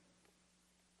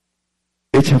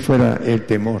 Echa fuera el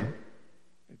temor,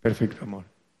 el perfecto amor.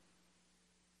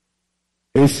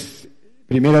 Es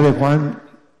Primera de Juan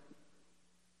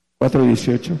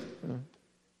 4:18.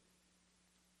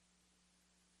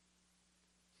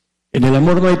 En el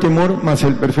amor no hay temor, mas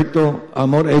el perfecto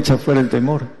amor echa fuera el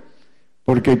temor,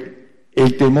 porque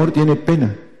el temor tiene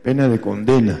pena de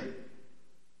condena.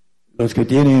 Los que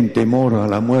tienen temor a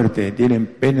la muerte tienen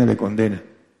pena de condena.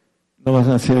 No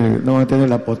van a tener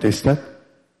la potestad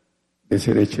de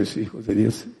ser hechos hijos de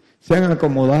Dios. Se han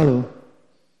acomodado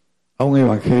a un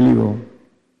evangelio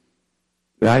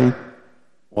light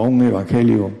o a un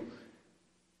evangelio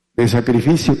de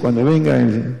sacrificio. Cuando venga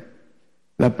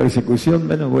la persecución,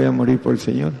 bueno, voy a morir por el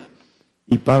Señor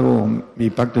y pago mi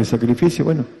pacto de sacrificio.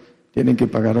 Bueno, tienen que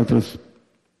pagar otros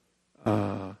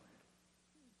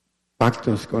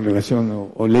pactos con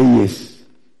relación o leyes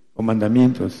o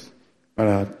mandamientos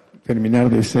para terminar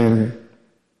de ser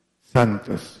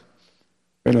santos.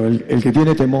 Pero el que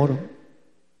tiene temor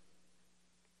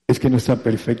es que no está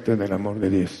perfecto en el amor de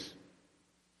Dios,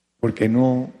 porque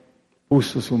no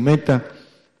puso su meta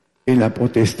en la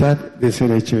potestad de ser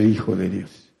hecho hijo de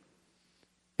Dios,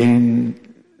 en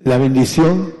la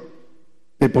bendición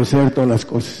de poseer todas las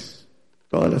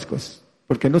cosas,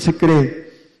 porque no se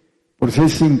cree, por ser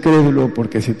incrédulo,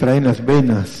 porque se trae en las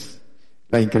venas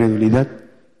la incredulidad.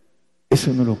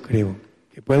 Eso no lo creo,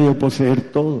 que puede yo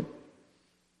poseer todo,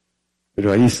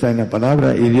 pero ahí está en la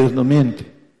palabra y Dios no miente.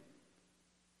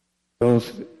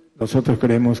 Todos nosotros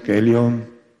creemos que el león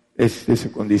es de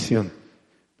su condición,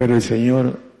 pero el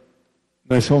Señor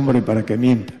no es hombre para que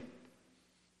mienta,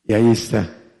 y ahí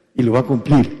está, y lo va a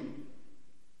cumplir.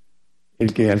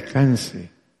 El que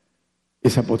alcance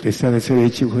esa potestad de ser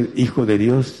hecho hijo de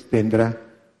Dios tendrá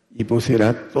y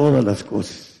poseerá todas las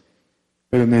cosas,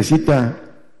 pero necesita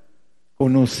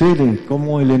conocer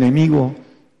cómo el enemigo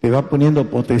te va poniendo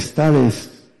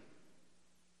potestades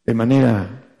de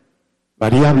manera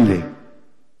variable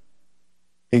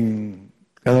en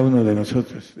cada uno de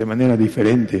nosotros, de manera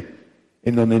diferente,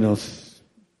 en donde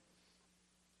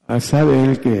sabe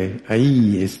él que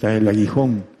ahí está el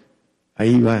aguijón,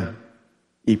 ahí va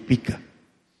y pica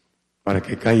para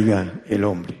que caiga el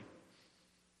hombre.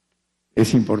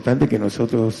 Es importante que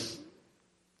nosotros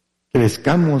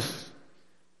crezcamos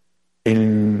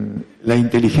en la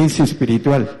inteligencia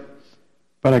espiritual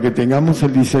para que tengamos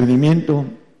el discernimiento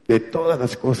de todas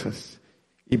las cosas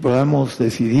y podamos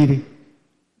decidir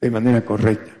de manera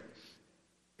correcta.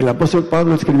 El apóstol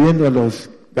Pablo, escribiendo a los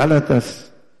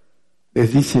Gálatas,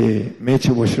 les dice: me he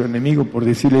hecho vuestro enemigo por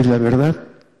decirles la verdad.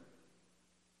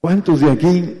 ¿Cuántos de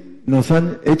aquí nos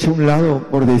han hecho a un lado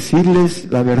por decirles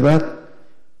la verdad,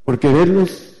 por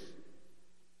quererlos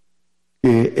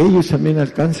que ellos también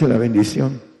alcancen la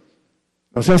bendición?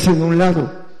 Nos hacen a un lado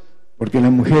porque la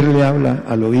mujer le habla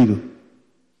al oído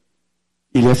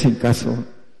y le hacen caso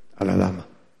a la dama.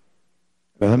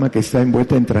 La dama que está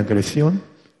envuelta en transgresión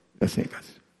le hacen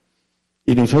caso.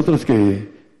 Y nosotros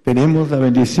que tenemos la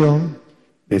bendición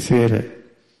de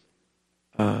ser,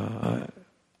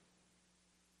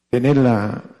 tener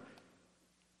la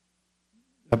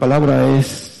palabra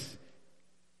es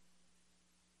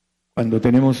cuando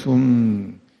tenemos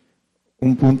un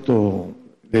punto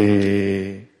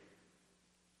de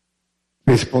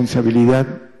responsabilidad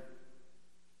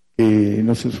que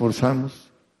nos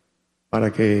esforzamos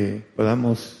para que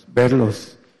podamos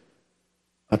verlos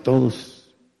a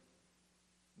todos,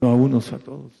 no a unos, a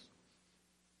todos.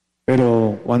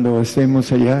 Pero cuando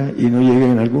estemos allá y no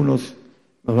lleguen algunos,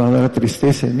 nos va a dar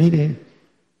tristeza. Mire,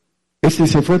 este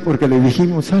se fue porque le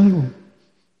dijimos algo.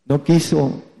 No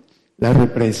quiso la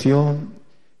reprensión,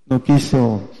 no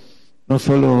quiso no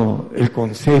solo el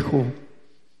consejo,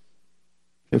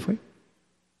 se fue.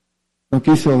 No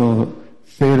quiso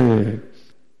ser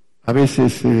a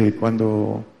veces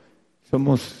cuando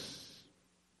somos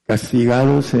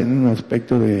castigados en un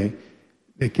aspecto de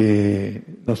que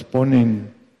nos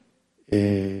ponen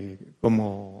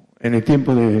como en el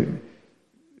tiempo de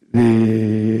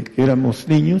que éramos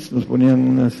niños, nos ponían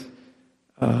unas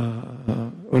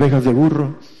orejas de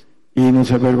burro y nos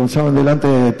avergonzaban delante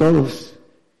de todos.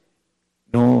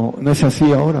 No es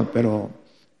así ahora, pero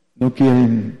no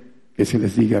quieren que se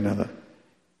les diga nada.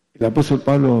 El apóstol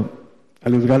Pablo a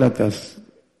los Gálatas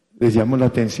les llamó la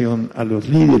atención a los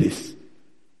líderes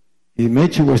y me he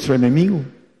hecho vuestro enemigo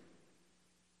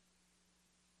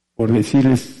por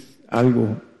decirles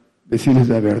algo, decirles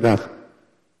la verdad.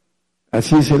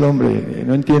 Así es el hombre,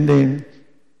 no entienden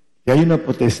que hay una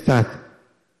potestad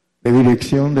de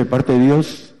dirección de parte de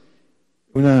Dios,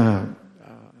 una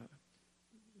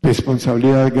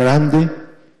responsabilidad grande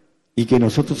y que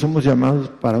nosotros somos llamados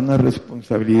para una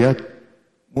responsabilidad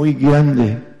muy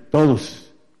grande,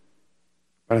 todos,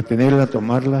 para tenerla,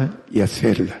 tomarla y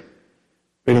hacerla.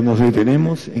 Pero nos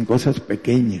detenemos en cosas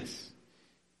pequeñas.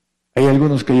 Hay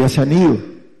algunos que ya se han ido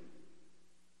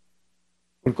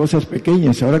por cosas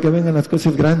pequeñas, ahora que vengan las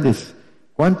cosas grandes,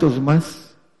 ¿cuántos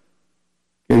más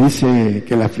que dice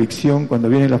que la aflicción, cuando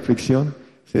viene la aflicción,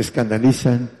 se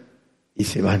escandalizan y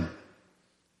se van?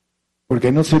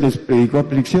 Porque no se les predicó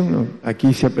aflicción, ¿no?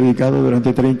 Aquí se ha predicado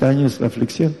durante 30 años la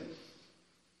aflicción.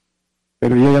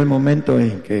 Pero llega el momento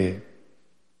en que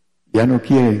ya no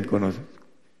quieren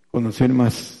conocer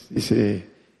más, dice,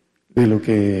 de lo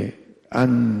que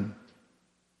han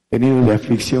tenido de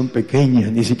aflicción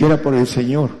pequeña, ni siquiera por el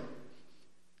Señor.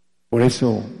 Por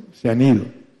eso se han ido,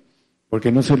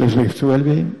 porque no se les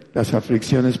resuelven las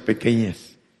aflicciones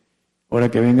pequeñas. Ahora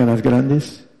que vengan las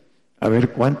grandes, a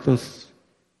ver cuántos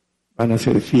van a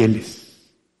ser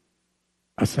fieles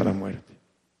hasta la muerte.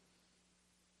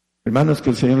 Hermanos, que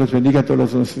el Señor los bendiga a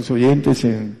todos nuestros oyentes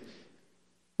en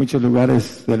muchos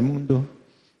lugares del mundo.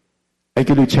 Hay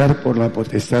que luchar por la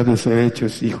potestad de ser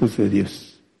hechos hijos de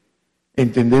Dios.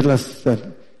 Entender las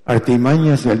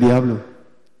artimañas del diablo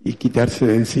y quitarse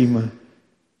de encima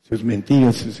sus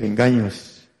mentiras, sus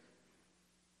engaños,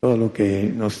 todo lo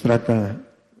que nos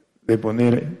trata de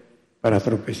poner para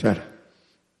tropezar.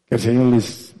 Que el Señor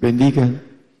les bendiga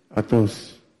a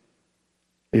todos.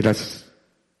 Y gracias.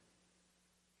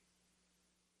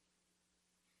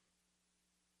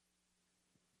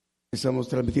 Estamos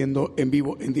transmitiendo en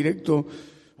vivo, en directo,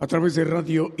 a través de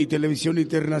radio y televisión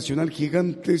internacional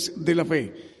Gigantes de la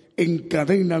Fe, en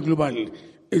cadena global.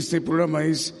 Este programa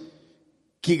es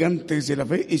Gigantes de la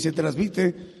Fe y se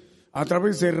transmite a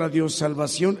través de Radio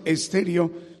Salvación Estéreo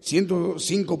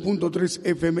 105.3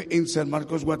 FM en San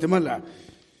Marcos, Guatemala.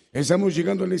 Estamos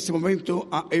llegando en este momento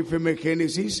a FM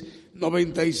Génesis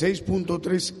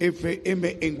 96.3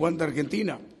 FM en Guanta,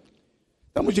 Argentina.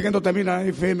 Estamos llegando también a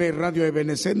FM Radio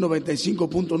Ebenecer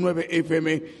 95.9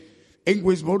 FM en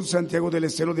Westport, Santiago del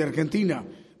Estero de Argentina.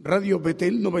 Radio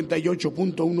Betel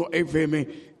 98.1 FM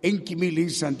en Quimili,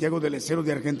 Santiago del Estero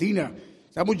de Argentina.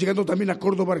 Estamos llegando también a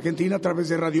Córdoba, Argentina, a través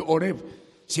de Radio Oreb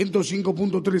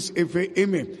 105.3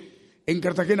 FM. En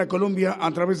Cartagena, Colombia,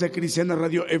 a través de Cristiana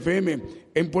Radio FM.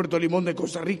 En Puerto Limón de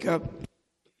Costa Rica,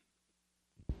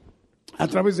 a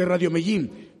través de Radio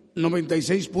Medellín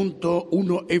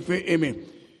 96.1 FM.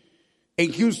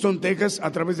 En Houston, Texas, a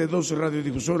través de 2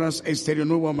 radiodifusoras, Estéreo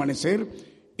Nuevo Amanecer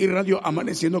y Radio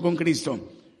Amaneciendo con Cristo.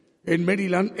 En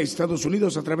Maryland, Estados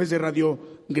Unidos, a través de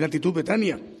Radio Gratitud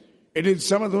Betania. En El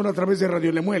Salvador, a través de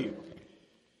Radio Lemuel.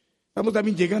 Estamos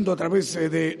también llegando a través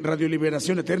de Radio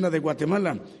Liberación Eterna de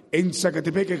Guatemala. En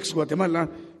Zacatepec, ex Guatemala,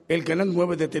 el canal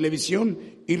 9 de televisión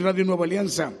y Radio Nueva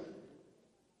Alianza.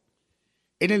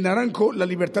 En el Naranjo, La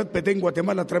Libertad Petén,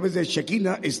 Guatemala, a través de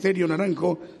Shekinah Estéreo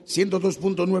Naranjo,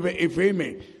 102.9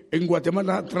 FM. En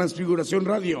Guatemala, Transfiguración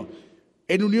Radio.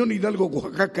 En Unión Hidalgo,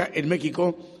 Oaxaca, en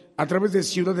México, a través de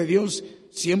Ciudad de Dios,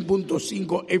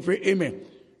 100.5 FM.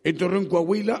 En Torreón,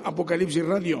 Coahuila, Apocalipsis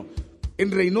Radio.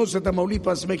 En Reynosa,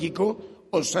 Tamaulipas, México,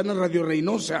 Osana Radio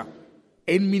Reynosa.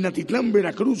 En Minatitlán,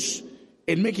 Veracruz,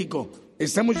 en México.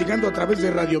 Estamos llegando a través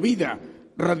de Radio Vida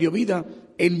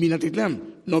en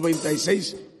Minatitlán,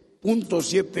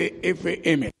 96.7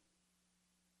 FM.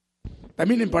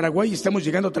 También en Paraguay estamos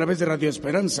llegando a través de Radio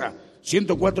Esperanza,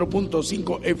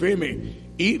 104.5 FM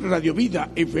y Radio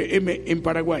Vida FM en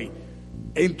Paraguay.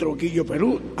 En Trujillo,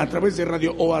 Perú, a través de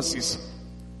Radio Oasis.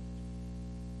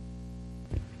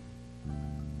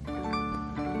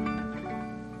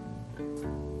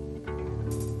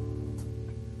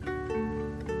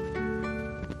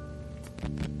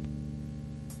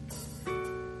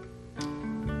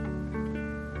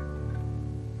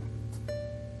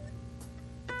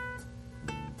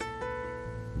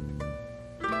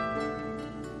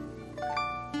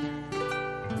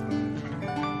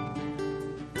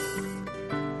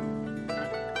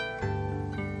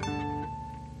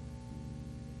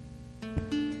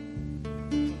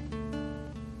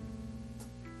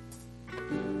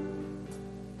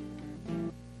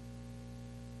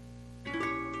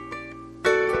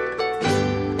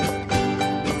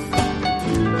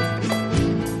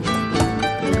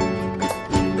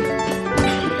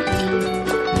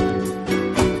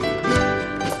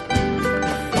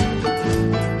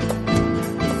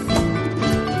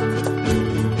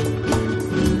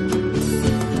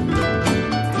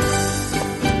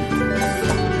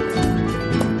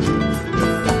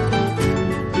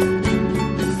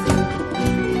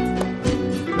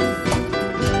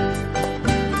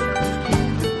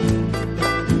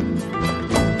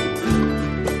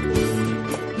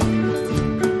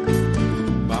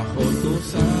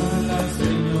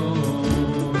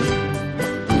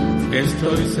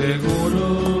 Estoy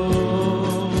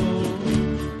seguro,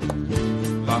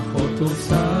 bajo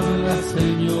tus alas,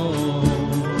 Señor.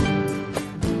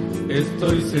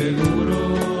 Estoy seguro,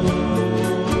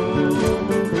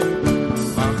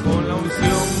 bajo la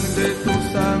unción de tu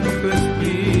Santo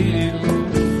Espíritu,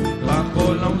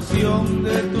 bajo la unción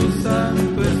de tu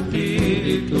Santo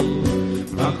Espíritu,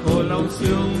 bajo la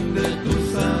unción de tu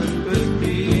Santo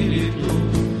Espíritu,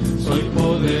 soy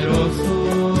poderoso.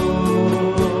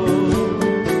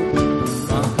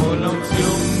 Bajo la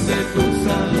unción de tu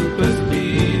Santo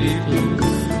Espíritu,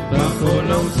 bajo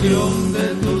la unción de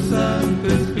tu Santo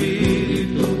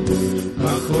Espíritu,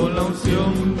 bajo la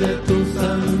unción de tu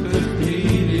Santo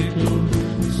Espíritu,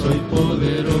 soy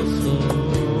poderoso.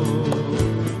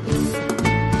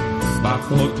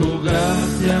 Bajo tu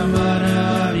gracia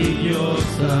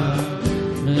maravillosa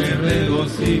me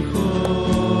regocijo.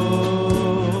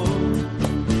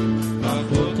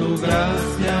 Bajo tu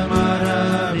gracia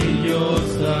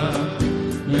maravillosa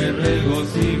me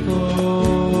regocijo.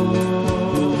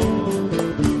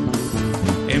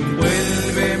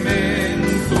 Envuélveme en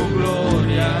tu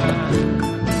gloria,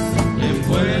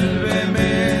 envuélveme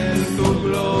en tu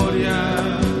gloria,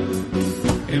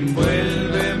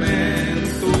 envuélveme en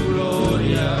tu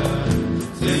gloria,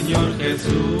 Señor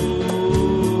Jesús.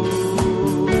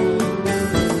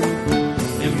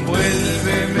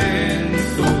 Envuélveme en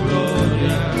tu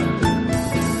gloria,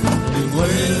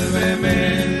 envuélveme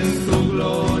en tu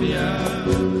gloria,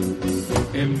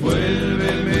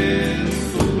 envuélveme en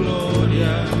tu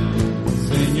gloria,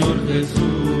 Señor Jesús.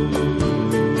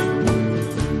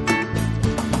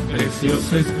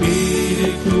 Precioso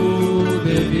Espíritu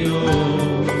de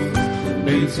Dios,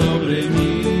 ven sobre mí.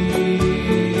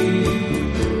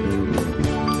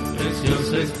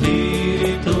 Precioso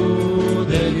Espíritu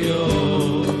de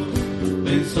Dios,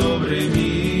 ven sobre mí.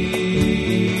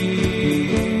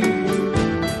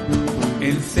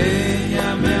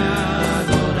 Enséñame a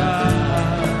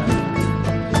adorar,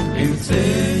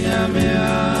 enséñame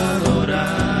a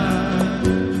adorar,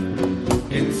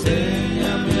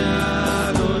 enséñame a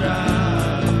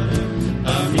adorar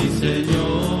a mi Señor.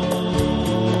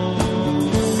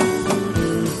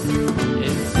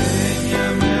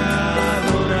 Enséñame a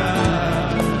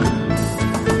adorar,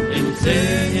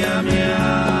 enséñame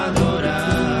a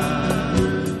adorar,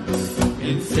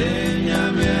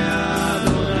 enséñame a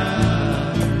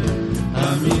adorar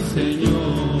a mi Señor.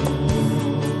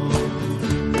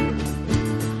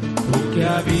 Tú que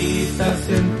habitas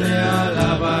entre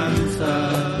alabanza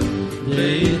de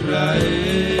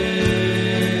Israel,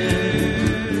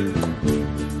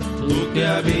 tú que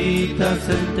habitas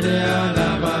entre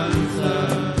alabanza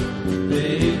de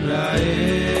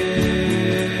Israel,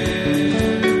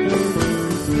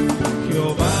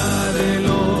 Jehová de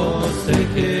los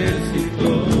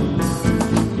ejércitos,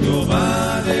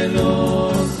 Jehová de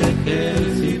los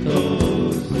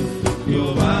ejércitos,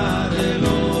 Jehová de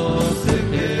los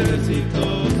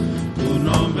ejércitos, tu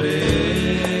nombre es.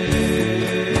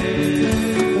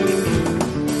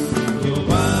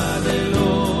 Jehová de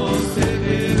los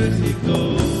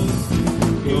ejércitos,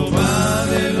 Jehová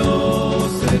de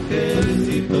los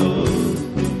ejércitos,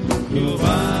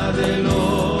 Jehová de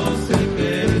los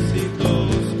ejércitos,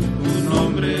 tu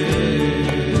nombre es.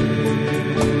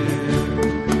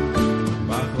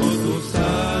 Bajo tus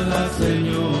alas,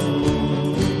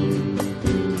 Señor,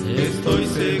 estoy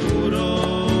seguro.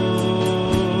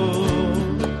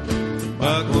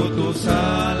 Bajo tus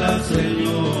alas,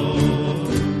 Señor,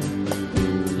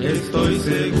 estoy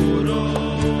seguro.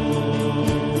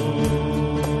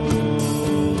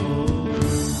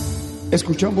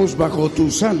 Escuchamos Bajo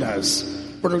tus alas,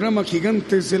 programa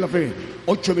Gigantes de la Fe.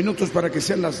 8 minutos para que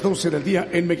sean las 12 del día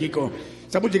en México.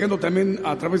 Estamos llegando también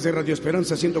a través de Radio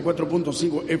Esperanza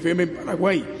 104.5 FM en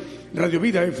Paraguay, Radio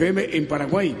Vida FM en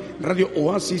Paraguay, Radio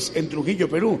Oasis en Trujillo,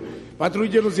 Perú,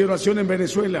 Patrulleros de Oración en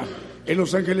Venezuela, en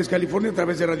Los Ángeles, California, a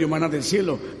través de Radio Maná del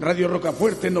Cielo, Radio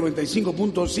Rocafuerte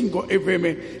 95.5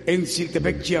 FM en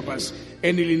Siltepec, Chiapas,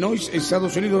 en Illinois,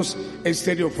 Estados Unidos,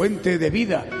 Estéreo Fuente de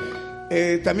Vida.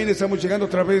 También estamos llegando a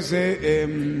través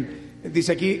de,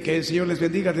 dice aquí que el Señor les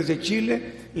bendiga desde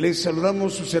Chile. Les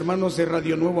saludamos sus hermanos de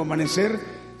Radio Nuevo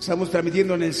Amanecer. Estamos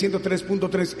transmitiendo en el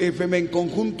 103.3 FM en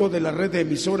conjunto de la red de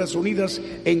emisoras unidas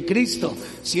en Cristo,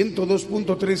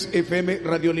 102.3 FM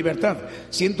Radio Libertad,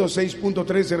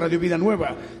 106.3 de Radio Vida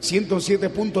Nueva,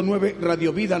 107.9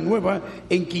 Radio Vida Nueva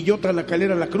en Quillota, La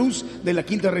Calera, La Cruz de la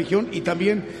Quinta Región, y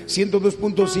también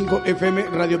 102.5 FM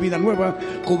Radio Vida Nueva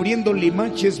cubriendo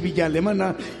Limaches, Villa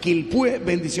Alemana, Quilpué.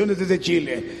 Bendiciones desde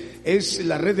Chile. Es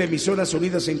la red de emisoras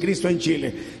unidas en Cristo en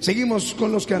Chile. Seguimos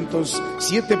con los cantos.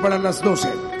 7 para las 12.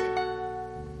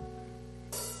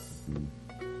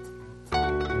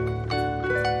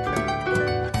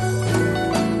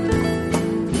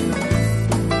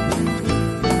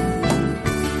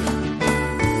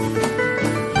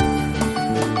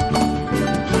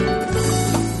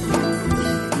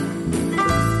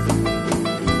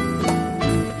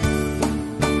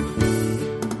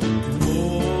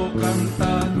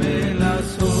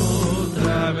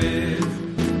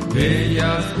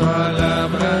 Bellas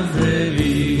palabras de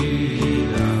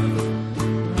vida,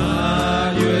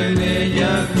 hallo en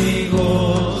ellas mi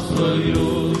gozo y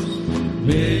luz,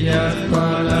 bellas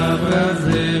palabras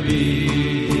de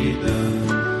vida,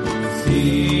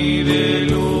 si de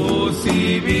luz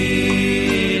y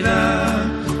vida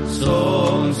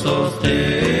son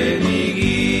sostén y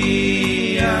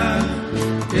guía,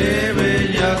 qué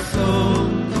bellas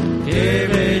son, qué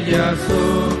bellas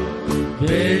son.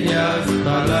 Bellas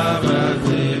palabras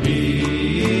de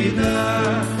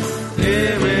vida,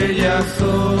 qué bellas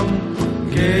son,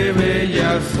 qué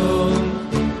bellas son,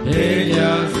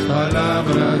 bellas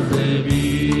palabras de vida.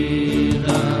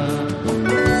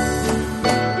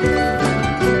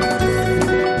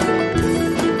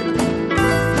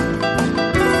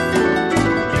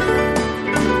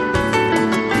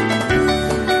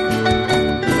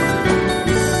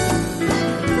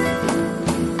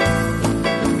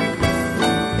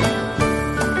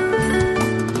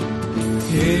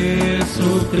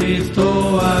 Cristo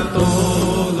a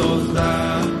todos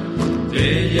da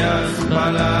bellas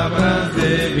palabras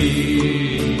de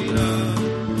vida.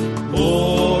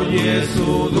 Oye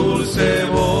su dulce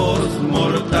voz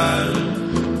mortal,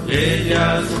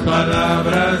 bellas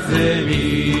palabras de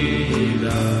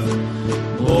vida.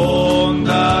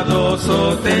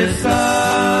 Bondadoso te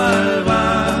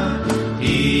salva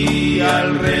y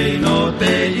al reino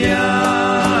te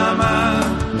llama.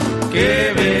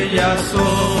 Qué bellas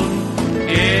son,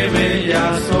 qué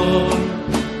bellas son,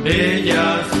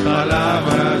 bellas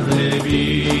palabras de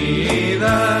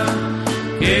vida.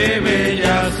 Qué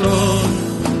bellas son,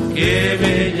 qué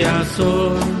bellas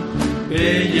son,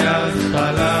 bellas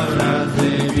palabras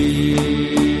de vida.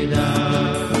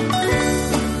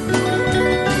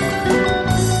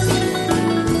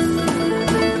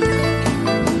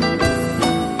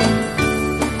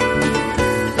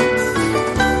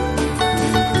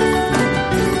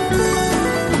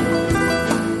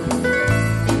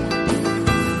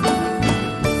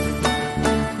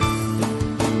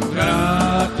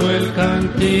 El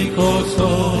cántico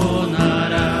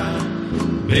sonará,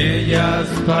 bellas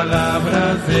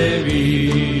palabras de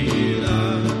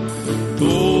vida,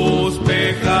 tus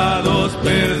pecados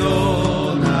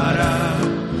perdonará,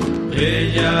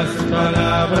 bellas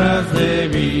palabras de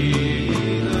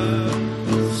vida,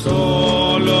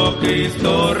 solo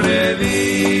Cristo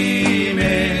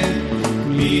redime,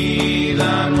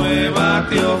 vida nueva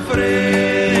te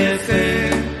ofrece,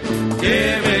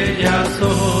 qué bellas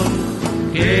son,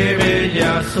 qué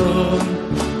bellas son,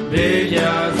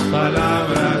 bellas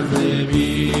palabras de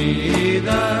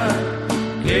vida.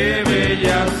 Qué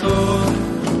bellas son,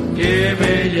 qué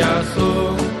bellas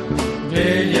son,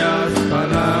 bellas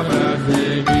palabras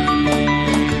de vida.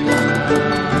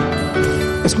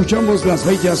 Escuchamos las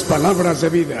bellas palabras de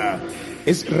vida.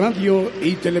 Es Radio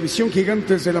y Televisión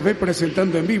Gigantes de la Fe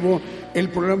presentando en vivo el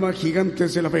programa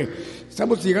Gigantes de la Fe.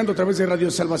 Estamos llegando a través de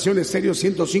Radio Salvación Estéreo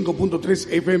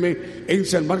 105.3 FM en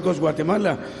San Marcos,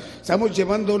 Guatemala. Estamos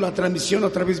llevando la transmisión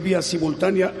a través vía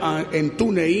simultánea en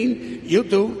TuneIn,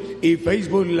 YouTube y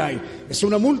Facebook Live. Es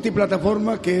una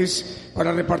multiplataforma que es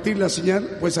para repartir la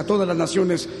señal pues a todas las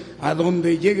naciones, a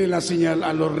donde llegue la señal,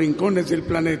 a los rincones del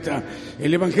planeta.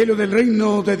 El Evangelio del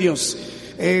Reino de Dios.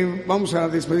 Vamos a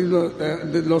despedirnos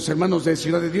de los hermanos de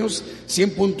Ciudad de Dios,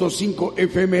 100.5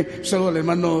 FM. Un saludo al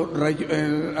hermano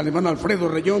Alfredo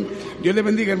Rayón. Dios le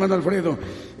bendiga, hermano Alfredo.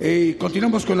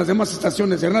 Continuamos con las demás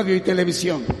estaciones de radio y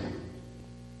televisión.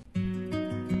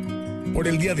 Por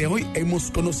el día de hoy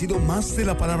hemos conocido más de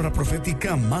la palabra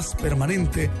profética más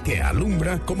permanente que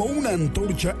alumbra como una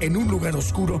antorcha en un lugar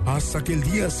oscuro hasta que el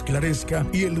día esclarezca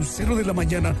y el lucero de la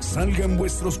mañana salga en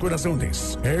vuestros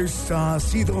corazones. Esta ha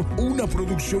sido una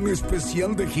producción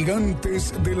especial de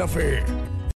Gigantes de la Fe.